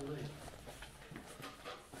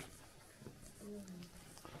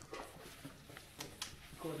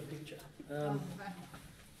 Quite a picture.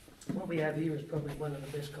 What we have here is probably one of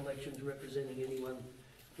the best collections representing any one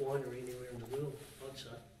winery anywhere in the world, I'd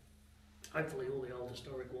say. Hopefully all the old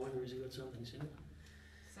historic wineries have got something similar.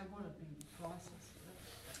 So what have been prices for that?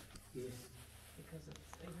 Yeah. Because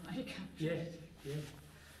it's even though you can't choose. Yeah.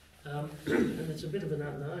 And it's a bit of an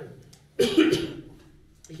unknown.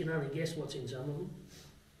 You can only guess what's in some of them.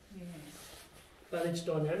 Yeah. But it's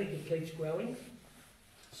dynamic, it keeps growing.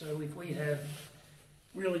 So if we have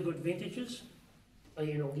really good vintages,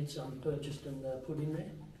 Ian will get some purchased and put in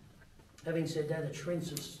there. Having said that, it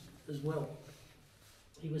shrinks as well.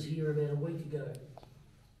 He was here about a week ago.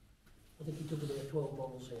 I think he took about 12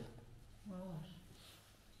 bottles out. Right.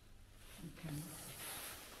 Okay.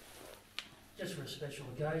 Just for a special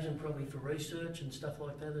occasion, probably for research and stuff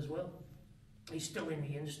like that as well. He's still in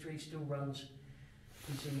the industry, still runs,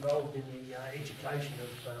 he's involved in the education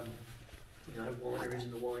of wineries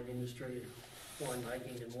in the wine industry, and wine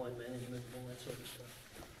making and wine management and all that sort of stuff.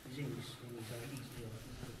 He's in his 80s now,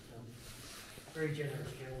 but very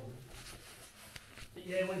generous gentleman. But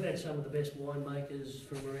yeah, we've had some of the best winemakers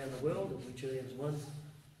from around the world, of which Ian's one.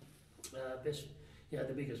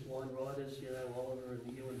 The biggest wine writers, Oliver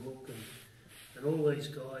and Ewan Hook, and all these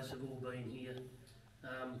guys have all been here.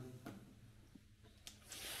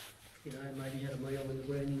 Maybe had a meal in the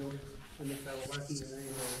Brandy Nook, and if they were lucky,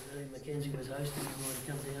 Ian McKenzie was hosting, he might have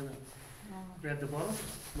come down and grabbed the bottle.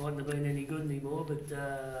 Mightn't have been any good anymore, but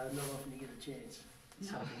not often you get a chance.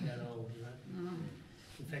 Something that old, No.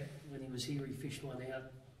 In fact, when he was here, he fished one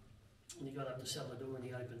out, and he got up to Salvador and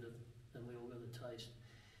he opened it, and we all got a taste.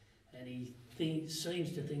 And he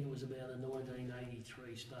seems to think it was about a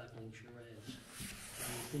 1983 sparkling Shiraz.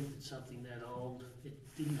 And you think that something that old, it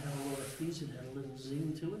didn't have a lot of fizz, it had a little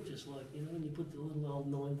zing to it, just like, when you put the little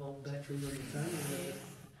old 9-volt battery on your phone, and it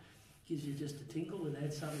gives you just a tinkle, it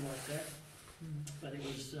had something like that. But it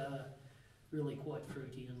was really quite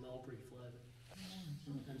fruity and mulberry flavoured.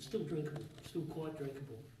 And still drinkable, still quite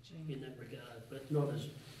drinkable in that regard, but not as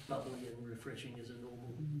bubbly and refreshing as a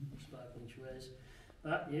normal sparkling Shiraz.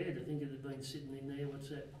 But yeah, to think it had been sitting in there, what's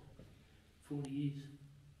that, 40 years?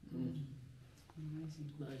 Amazing.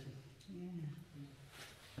 Amazing. Yeah.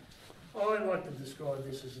 I like to describe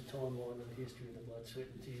this as a timeline of the history of the blood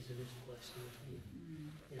certainties of this place here.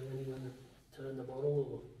 Anyone that turned the bottle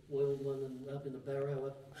or whirled one and up in the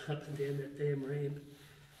barrow, up and down that damn ramp,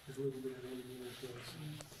 there's a little bit of everything as well.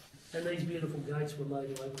 And these beautiful gates were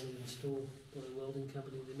made locally and installed by the welding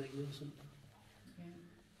company. They're magnificent. Yeah.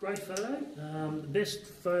 Great photo. The best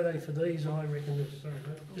photo for these, I reckon, is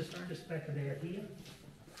just back it out here.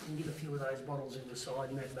 And get a few of those bottles in the side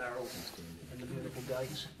and that barrel and the beautiful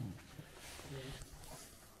gates.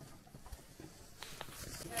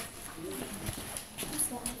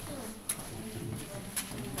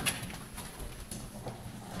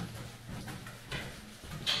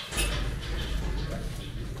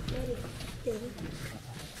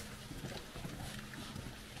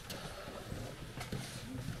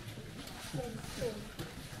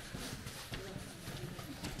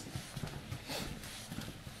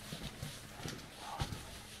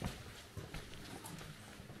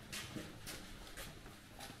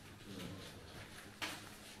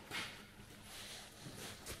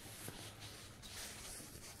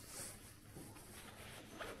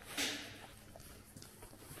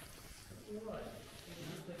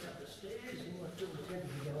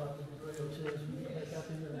 Back up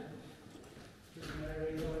into the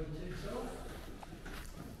ADELAIDE side.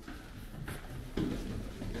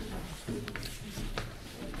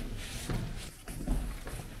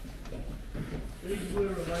 These were a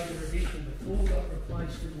later addition before, got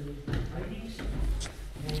replaced in the 80s,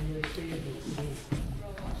 and they're standard still.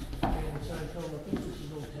 And at the same time, I think this is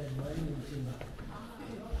all Tasmanian timber.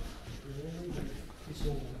 This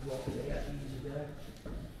all rocked out years ago.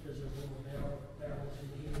 There's a little barrels in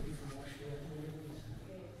here, different washed out areas.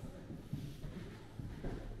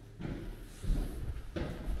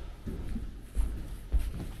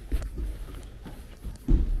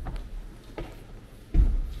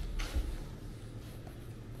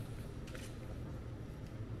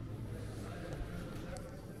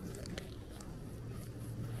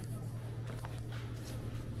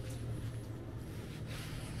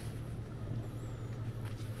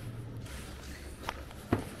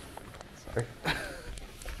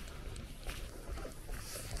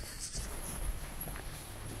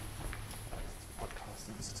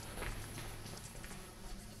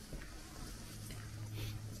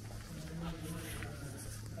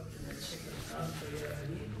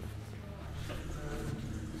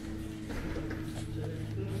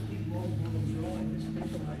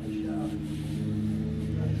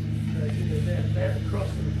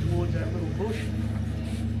 Towards that little bush,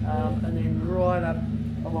 and then right up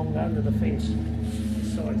along under the fence,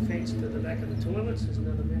 side fence to the back of the toilets. There's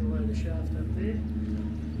another ventilator shaft up there.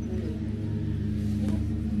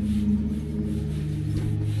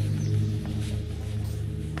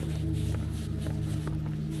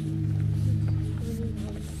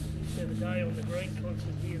 The other day on the green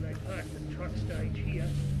concert here, they parked the truck stage here.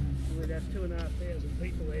 We'd have 2,500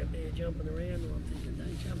 people out there jumping around, and I'm thinking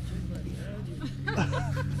they jump too bloody hard.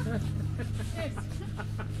 Yes.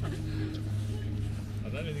 I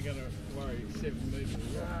don't think they're going to worry 7 metres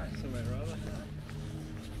away, somewhere rather.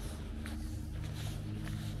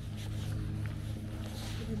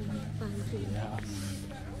 Yeah,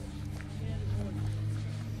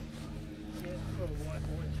 full of white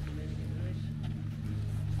wines for many days.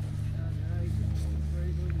 Chardonnay,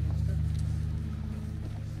 Riesling and stuff.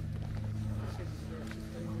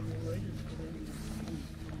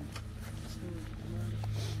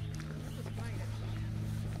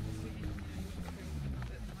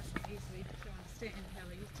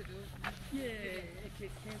 Yeah, it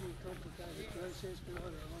can be a complicated process, but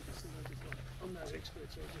like I said, I'm no expert,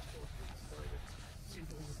 so I just thought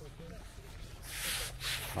simple as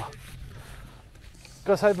I can.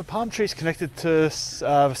 Guys, have the palm trees connected to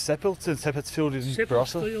Seppelt and Seppelt's field in Seppelt's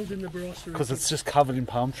Barossa? field in the Barossa. Because it's just covered in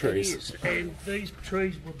palm trees. It is, and these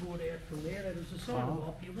trees were brought out from there. It was a sign of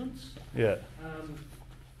opulence. Yeah.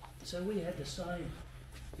 So we had to save.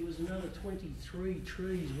 There was another 23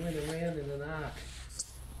 trees went around in an arc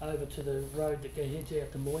over to the road that heads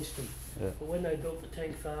out to Moyston. Yeah. But when they built the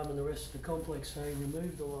tank farm and the rest of the complex, they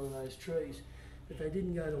removed a lot of those trees, but they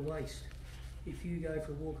didn't go to waste. If you go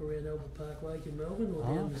for a walk around Albert Park Lake in Melbourne or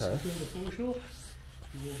down the Seppelt foreshore,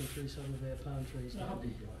 you're walking through some of our palm trees down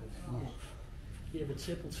there. Yeah, but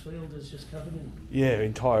Seppelt's field is just covered in. Yeah,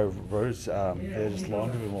 entire roads, they're just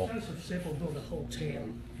lined with them all. Joseph Seppelt built a whole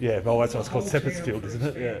town. Yeah, well, that's what it's called, Seppelt's field, isn't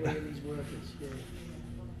it? Yeah. Yeah. And his workers, yeah.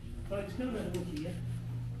 Folks, come and have a look here.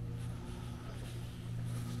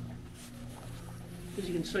 As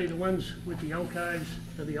you can see, the ones with the alcoves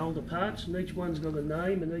are the older parts, and each one's got a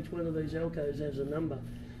name, and each one of these alcoves has a number.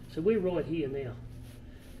 So we're right here now.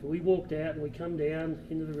 And we walked out and we come down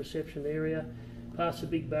into the reception area, past the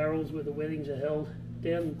big barrels where the weddings are held,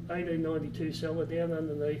 down 1892 cellar, down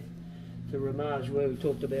underneath the Ramage where we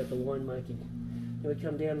talked about the winemaking. Then we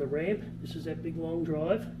come down the ramp. This is that big long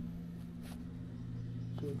drive.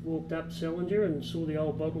 So we walked up Selinger and saw the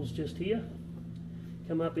old bottles just here.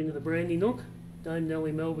 Come up into the Brandy Nook. Dame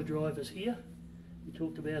Nellie Melba Drive is here. We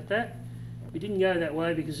talked about that. We didn't go that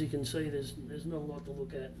way because you can see there's not a lot to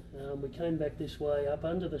look at. We came back this way up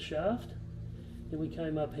under the shaft. Then we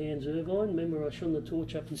came up Hans Irvine. Remember I shone the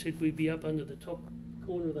torch up and said we'd be up under the top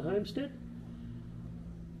corner of the homestead.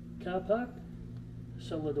 Car park,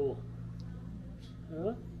 cellar door.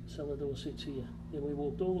 Alright, cellar door sits here. Then we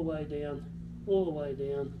walked all the way down.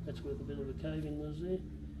 That's where the bit of a cave-in was there.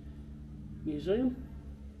 Museum.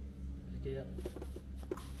 Back out.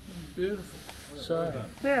 Beautiful. So, about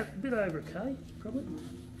a bit over a K, probably.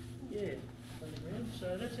 Yeah.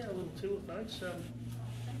 So that's our little tour, folks.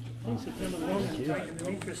 Thanks for coming along and taking an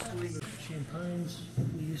interest with champagnes,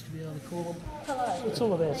 we used to be able to call them. Hello. It's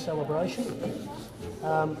all about celebration.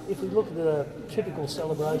 If we look at a typical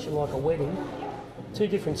celebration like a wedding, two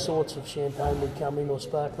different sorts of champagne would come in, or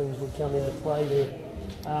sparklings would come into play there.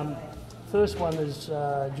 First one is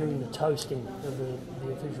during the toasting of the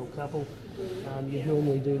official couple. You'd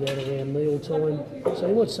normally do that around meal time. So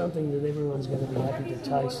you want something that everyone's going to be happy to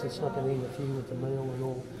taste, that's not going to interfere with the meal and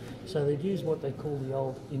all. So they'd use what they call the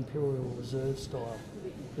old Imperial Reserve style,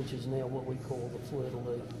 which is now what we call the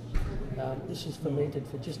fleur-de-lis. This is fermented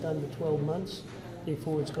for just under 12 months.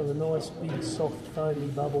 Therefore, it's got a nice, big, soft, foamy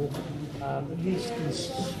bubble. Yeast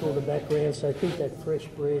is for the background, so keep that fresh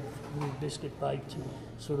bread, biscuit baked,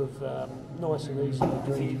 sort of nice and easy to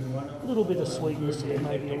drink. A little bit of sweetness there,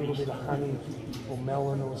 maybe a little bit of honey or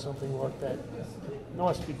melon or something like that.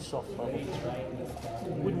 Nice, big, soft bubble.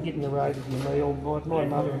 Wouldn't get in the road with your meal. My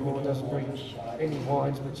mother-in-law doesn't drink any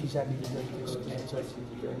wines, but she's happy to drink this. It's easy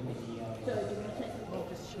to drink.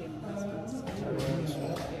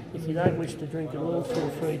 If you don't wish to drink at all, feel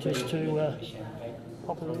free just to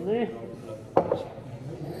pop it in there.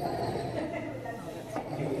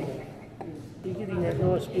 You're getting that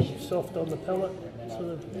nice bit soft on the palate, sort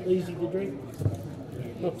of easy to drink,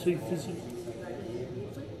 not too fizzy.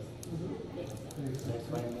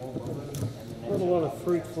 Not a lot of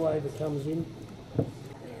fruit flavour comes in.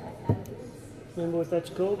 Remember what that's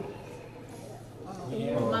called?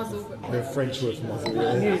 The French word for muzzle,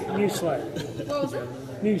 yeah. New slate. What was it?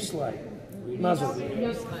 New slate. Muzzle.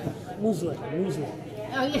 Muzzle.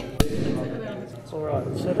 Oh yeah.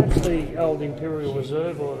 Alright, so that's the old Imperial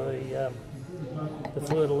Reserve, or the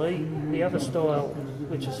fleur-de-lis. The other style,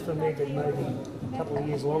 which is fermented maybe a couple of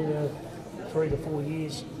years longer, 3 to 4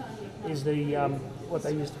 years, is the what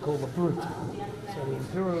they used to call the Brut. So the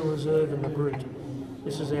Imperial Reserve and the Brut.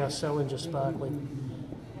 This is our Salinger Sparkling.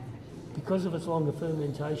 Because of its longer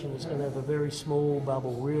fermentation, it's going to have a very small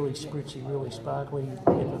bubble, really spritzy, really sparkly,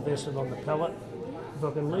 effervescent on the palate. If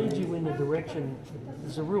I can lead you in the direction,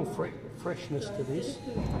 there's a real freshness to this.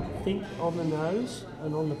 Think on the nose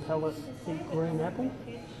and on the palate, think green apple.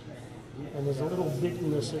 And there's a little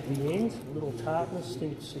bitterness at the end, a little tartness,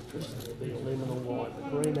 think citrus, be it lemon or wine.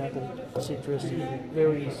 Green apple, citrus,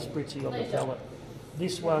 very spritzy on the palate.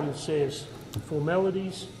 This one says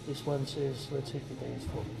formalities, this one says let's hit the dance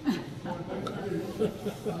floor.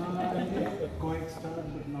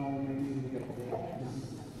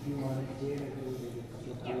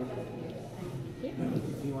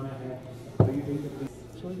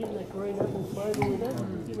 So we're getting that green apple flavour with that,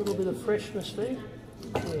 get a little bit of freshness there.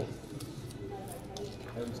 Yeah.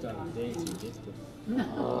 I haven't started dancing yet, but...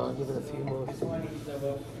 Oh, give it a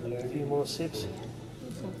few more sips.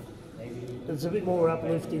 It's a bit more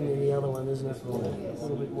uplifting than the other one, isn't it? A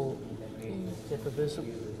little bit more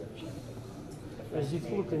effervescent. As if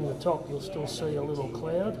you look in the top, you'll still see a little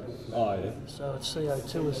cloud. Oh, yeah. So its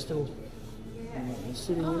CO2 is still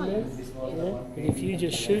sitting in there. Yeah. And if you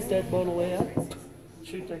just shoot that bottle out,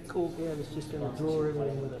 shoot that cork out, it's just going to draw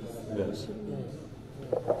everything with it. Yes. Yeah.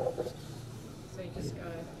 So you just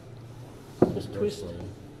go. Just twist.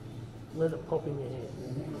 Let it pop in your hand.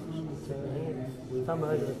 Turn the hand, thumb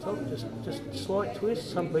over the top, just slight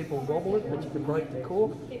twist. Some people wobble it, but you can break the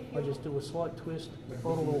cork. I just do a slight twist,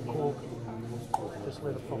 bottle or cork, just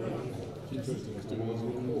let it pop in. Interesting.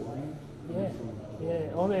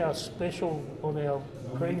 Yeah. On our special, on our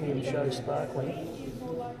premium show sparkling,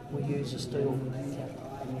 we use a steel cap.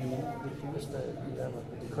 Just a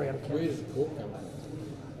crown cap. Where does the cork come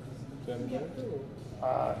from?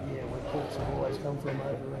 Yeah, where corks have always come from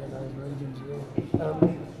over around those regions, yeah.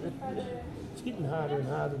 It's getting harder and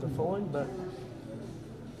harder to find, but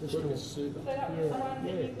there's still... Super. Yeah.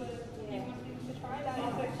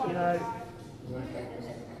 You know...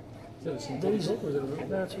 Is that a synthetic cork or is it a real cork?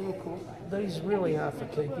 No, it's a real cork. These really are for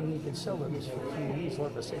keeping. You can sell them for a few years.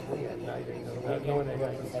 Like I said, we had an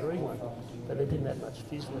 1983 one, but it didn't have much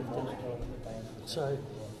fizz left in it. So,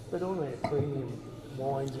 but on our premium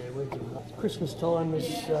wines, our regional Christmas time,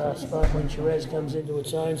 this sparkling Shiraz comes into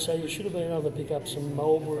its own. So you should have been able to pick up some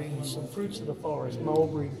mulberry, some fruits of the forest,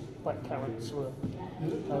 mulberry, blackcurrant, sort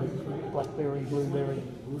of blackberry, blueberry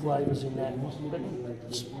flavours in that.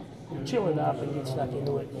 But chill it up and get stuck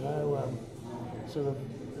into it, you know. Sort of,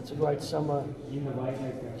 it's a great summer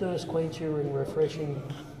thirst quencher and refreshing.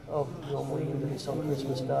 Normally into this on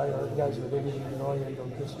Christmas Day. It goes with everything that I eat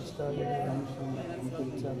on Christmas Day.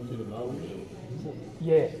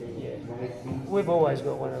 Yeah. We've always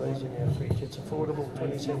got one of these in our fridge. It's affordable,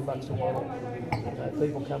 $27 a bottle.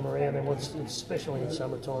 People come around and especially in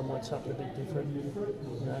summertime, want something a bit different. You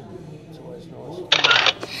know, it's always nice.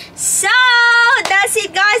 So, that's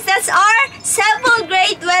it guys. That's our Seppelt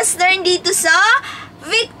Great Western dito sa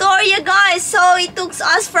Victoria guys. So, it took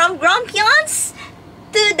us from Grampians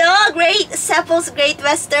to the Seppelt's Great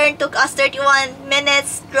Western. Took us 31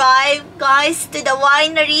 minutes drive guys to the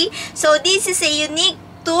winery. So this is a unique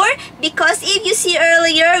tour because if you see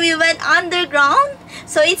earlier, we went underground.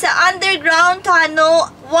 So it's an underground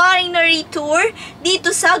tunnel winery tour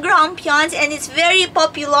dito sa Grampians, and it's very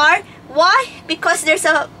popular. Why? Because there's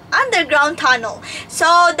a underground tunnel.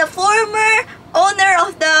 So the former owner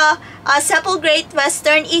of the Seppelt Great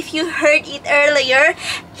Western, if you heard it earlier,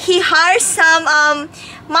 he hired some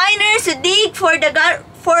miners to dig for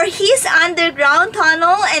his underground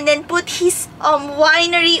tunnel and then put his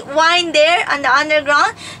winery wine there on the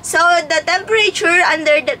underground. So the temperature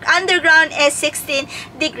under the underground is 16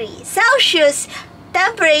 degrees Celsius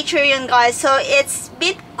temperature yun, guys. So it's a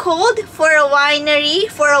bit cold for a winery,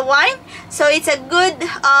 for a wine. So it's a good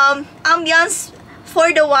ambience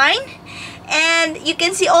for the wine. And you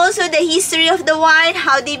can see also the history of the wine,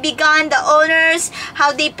 how they began, the owners,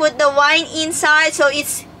 how they put the wine inside. So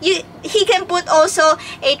it's he can put also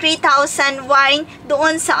a 3,000 wine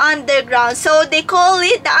doon sa underground. So they call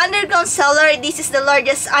it the underground cellar. This is the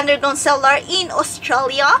largest underground cellar in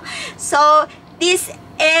Australia. So this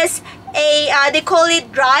is a they call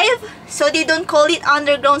it drive. So they don't call it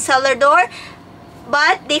underground cellar door,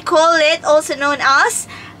 but they call it also known as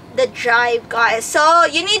the drive, guys. So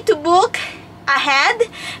you need to book ahead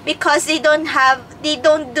because they don't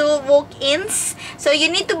do walk-ins. So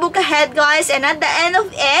you need to book ahead, guys. And at the end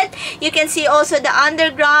of it, you can see also the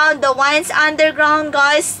underground, the wines underground,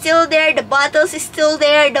 guys, still there. The bottles is still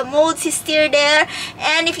there. The molds is still there.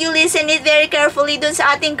 And if you listen it very carefully dun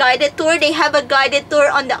sa ating guided tour, they have a guided tour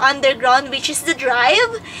on the underground, which is the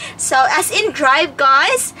drive. So as in drive,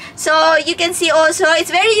 guys. So you can see also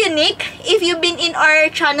it's very unique. If you've been in our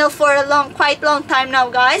channel for a quite long time now,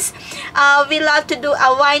 guys, we love to do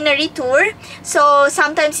a winery tour. So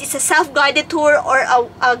sometimes it's a self-guided tour or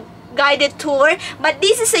a guided tour, but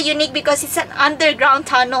this is a unique because it's an underground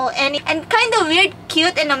tunnel and kind of weird,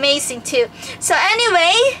 cute, and amazing too. So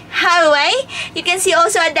anyway, highway, you can see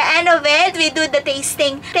also at the end of it, we do the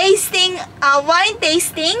wine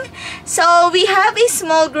tasting. So we have a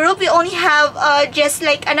small group. We only have just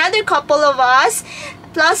like another couple of us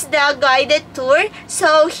plus the guided tour.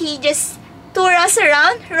 So he just tour us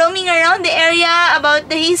around, roaming around the area about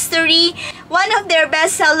the history. One of their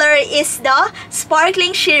best seller is the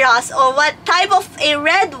sparkling Shiraz, or what type of a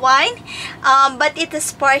red wine, but it is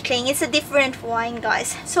sparkling. It's a different wine,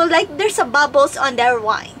 guys. So like there's a bubbles on their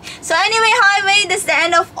wine. So anyway, highway, that's the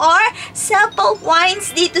end of our Seppelt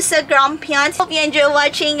wines dito sa Grampians. Hope you enjoy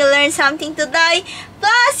watching, you learned something today.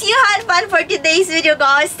 Plus, you had fun for today's video,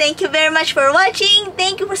 guys. Thank you very much for watching.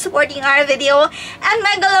 Thank you for supporting our video. And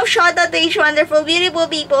mega love shout out to each wonderful, beautiful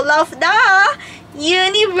people of the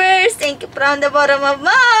universe. Thank you from the bottom of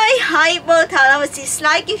my heart. Tell us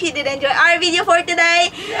dislike if you did enjoy our video for today.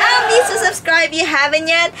 And please to subscribe if you haven't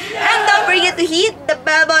yet. And don't forget to hit the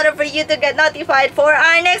bell button for you to get notified for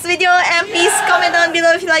our next video. And please comment down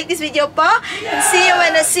below if you like this video pa. And see you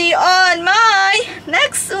when I see you on my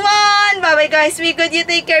next one. Bye bye, guys. Be good. You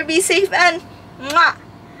take care. Be safe. And mwah.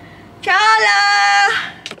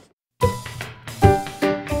 Chala.